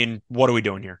 I mean, what are we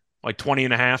doing here? Like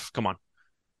 20.5? Come on.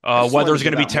 Weather's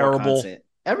going to be terrible.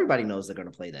 Everybody knows they're going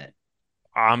to play that.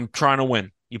 I'm trying to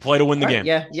win. You play to win the game.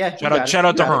 Yeah. Shout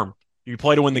out to Herm. You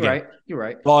play to win the game. You're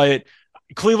right. But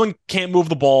Cleveland can't move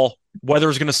the ball.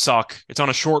 Weather's going to suck. It's on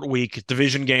a short week.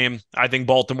 Division game. I think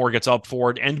Baltimore gets up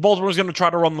for it. And Baltimore's going to try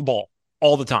to run the ball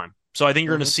all the time. So I think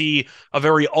you're going to see a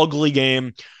very ugly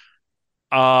game.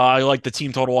 I like the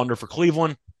team total under for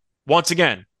Cleveland. Once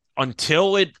again,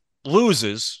 until it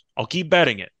loses, I'll keep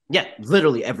betting it. Yeah,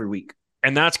 literally every week.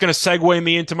 And that's going to segue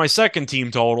me into my second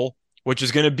team total, which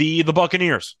is going to be the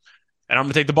Buccaneers. And I'm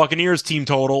going to take the Buccaneers team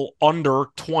total under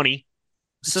 20.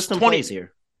 System plays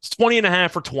here. It's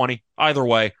 20.5 or 20. Either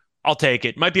way, I'll take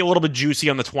it. Might be a little bit juicy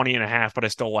on the 20.5, but I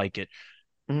still like it.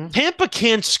 Mm-hmm. Tampa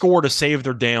can't score to save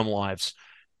their damn lives.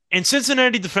 And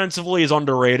Cincinnati defensively is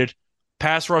underrated.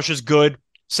 Pass rush is good.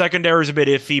 Secondary is a bit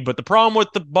iffy, but the problem with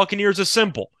the Buccaneers is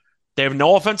simple. They have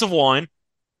no offensive line,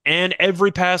 and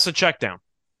every pass a check down.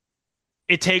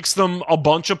 It takes them a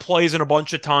bunch of plays and a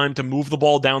bunch of time to move the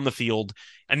ball down the field,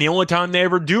 and the only time they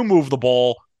ever do move the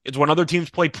ball is when other teams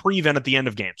play prevent at the end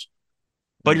of games.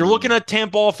 But you're looking at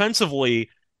Tampa offensively,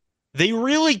 they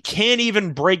really can't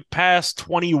even break past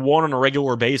 21 on a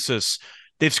regular basis.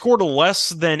 They've scored less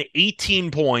than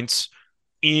 18 points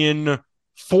in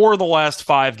 4 of the last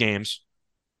 5 games.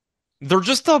 They're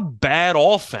just a bad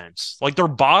offense. Like, they're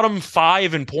bottom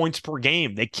 5 in points per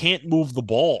game. They can't move the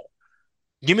ball.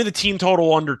 Give me the team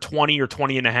total under 20 or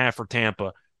 20.5 for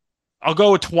Tampa. I'll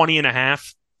go with 20.5.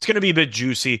 It's going to be a bit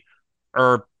juicy.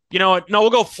 Or, you know what? No,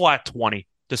 we'll go flat 20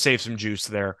 to save some juice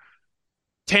there.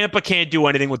 Tampa can't do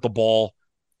anything with the ball.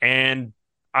 And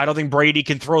I don't think Brady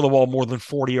can throw the ball more than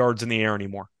 40 yards in the air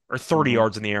anymore. Or 30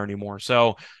 yards in the air anymore.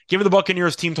 So give me the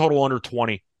Buccaneers team total under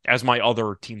 20 as my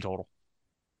other team total.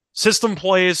 System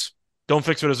plays, don't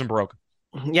fix what isn't broken.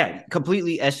 Yeah,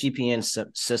 completely SGPN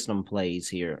system plays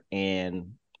here.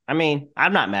 And, I mean,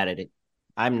 I'm not mad at it.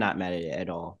 I'm not mad at it at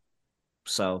all.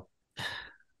 So,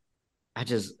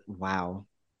 wow.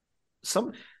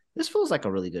 This feels like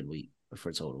a really good week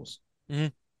for totals.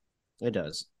 Mm-hmm. It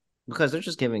does. Because they're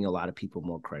just giving a lot of people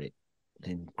more credit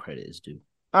than credit is due.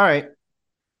 All right.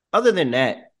 Other than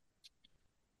that,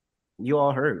 you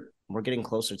all heard. We're getting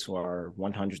closer to our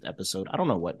 100th episode. I don't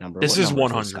know what number. This is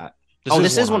 100.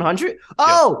 This is 100?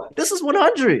 Oh, this is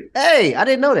 100. Hey, I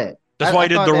didn't know that. That's why I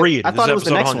did the read. I thought it was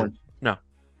the next 100. one. No.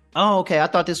 Oh, okay. I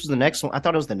thought this was the next one. I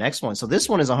thought it was the next one. So this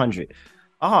one is 100.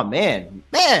 Oh, man.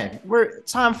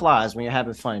 Time flies when you're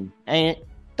having fun. Ain't it?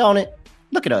 Don't it?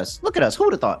 Look at us. Who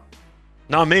would have thought?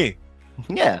 Not me.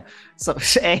 Yeah. So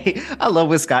hey, I love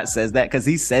when Scott says that because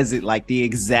he says it like the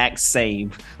exact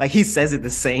same. Like he says it the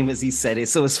same as he said it.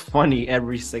 So it's funny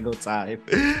every single time.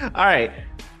 All right.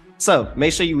 So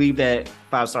make sure you leave that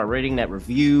 5-star rating, that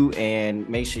review, and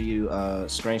make sure you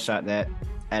screenshot that,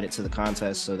 add it to the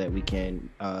contest so that we can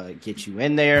get you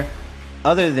in there.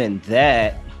 Other than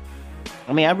that,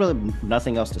 I mean, I really have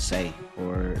nothing else to say,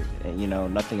 or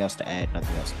nothing else to add,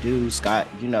 nothing else to do. Scott,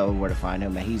 you know where to find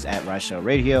him. He's at Ryshow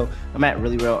Radio. I'm at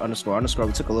 @reallyreal__.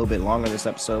 We took a little bit longer this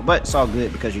episode, but it's all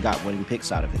good because you got winning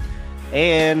picks out of it.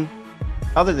 And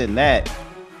other than that,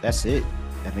 that's it.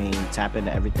 I mean, tap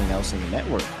into everything else in the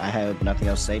network. I have nothing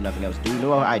else to say, nothing else to do.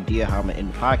 No idea how I'm gonna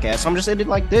end the podcast. So I'm just ending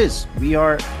like this. We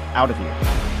are out of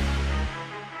here.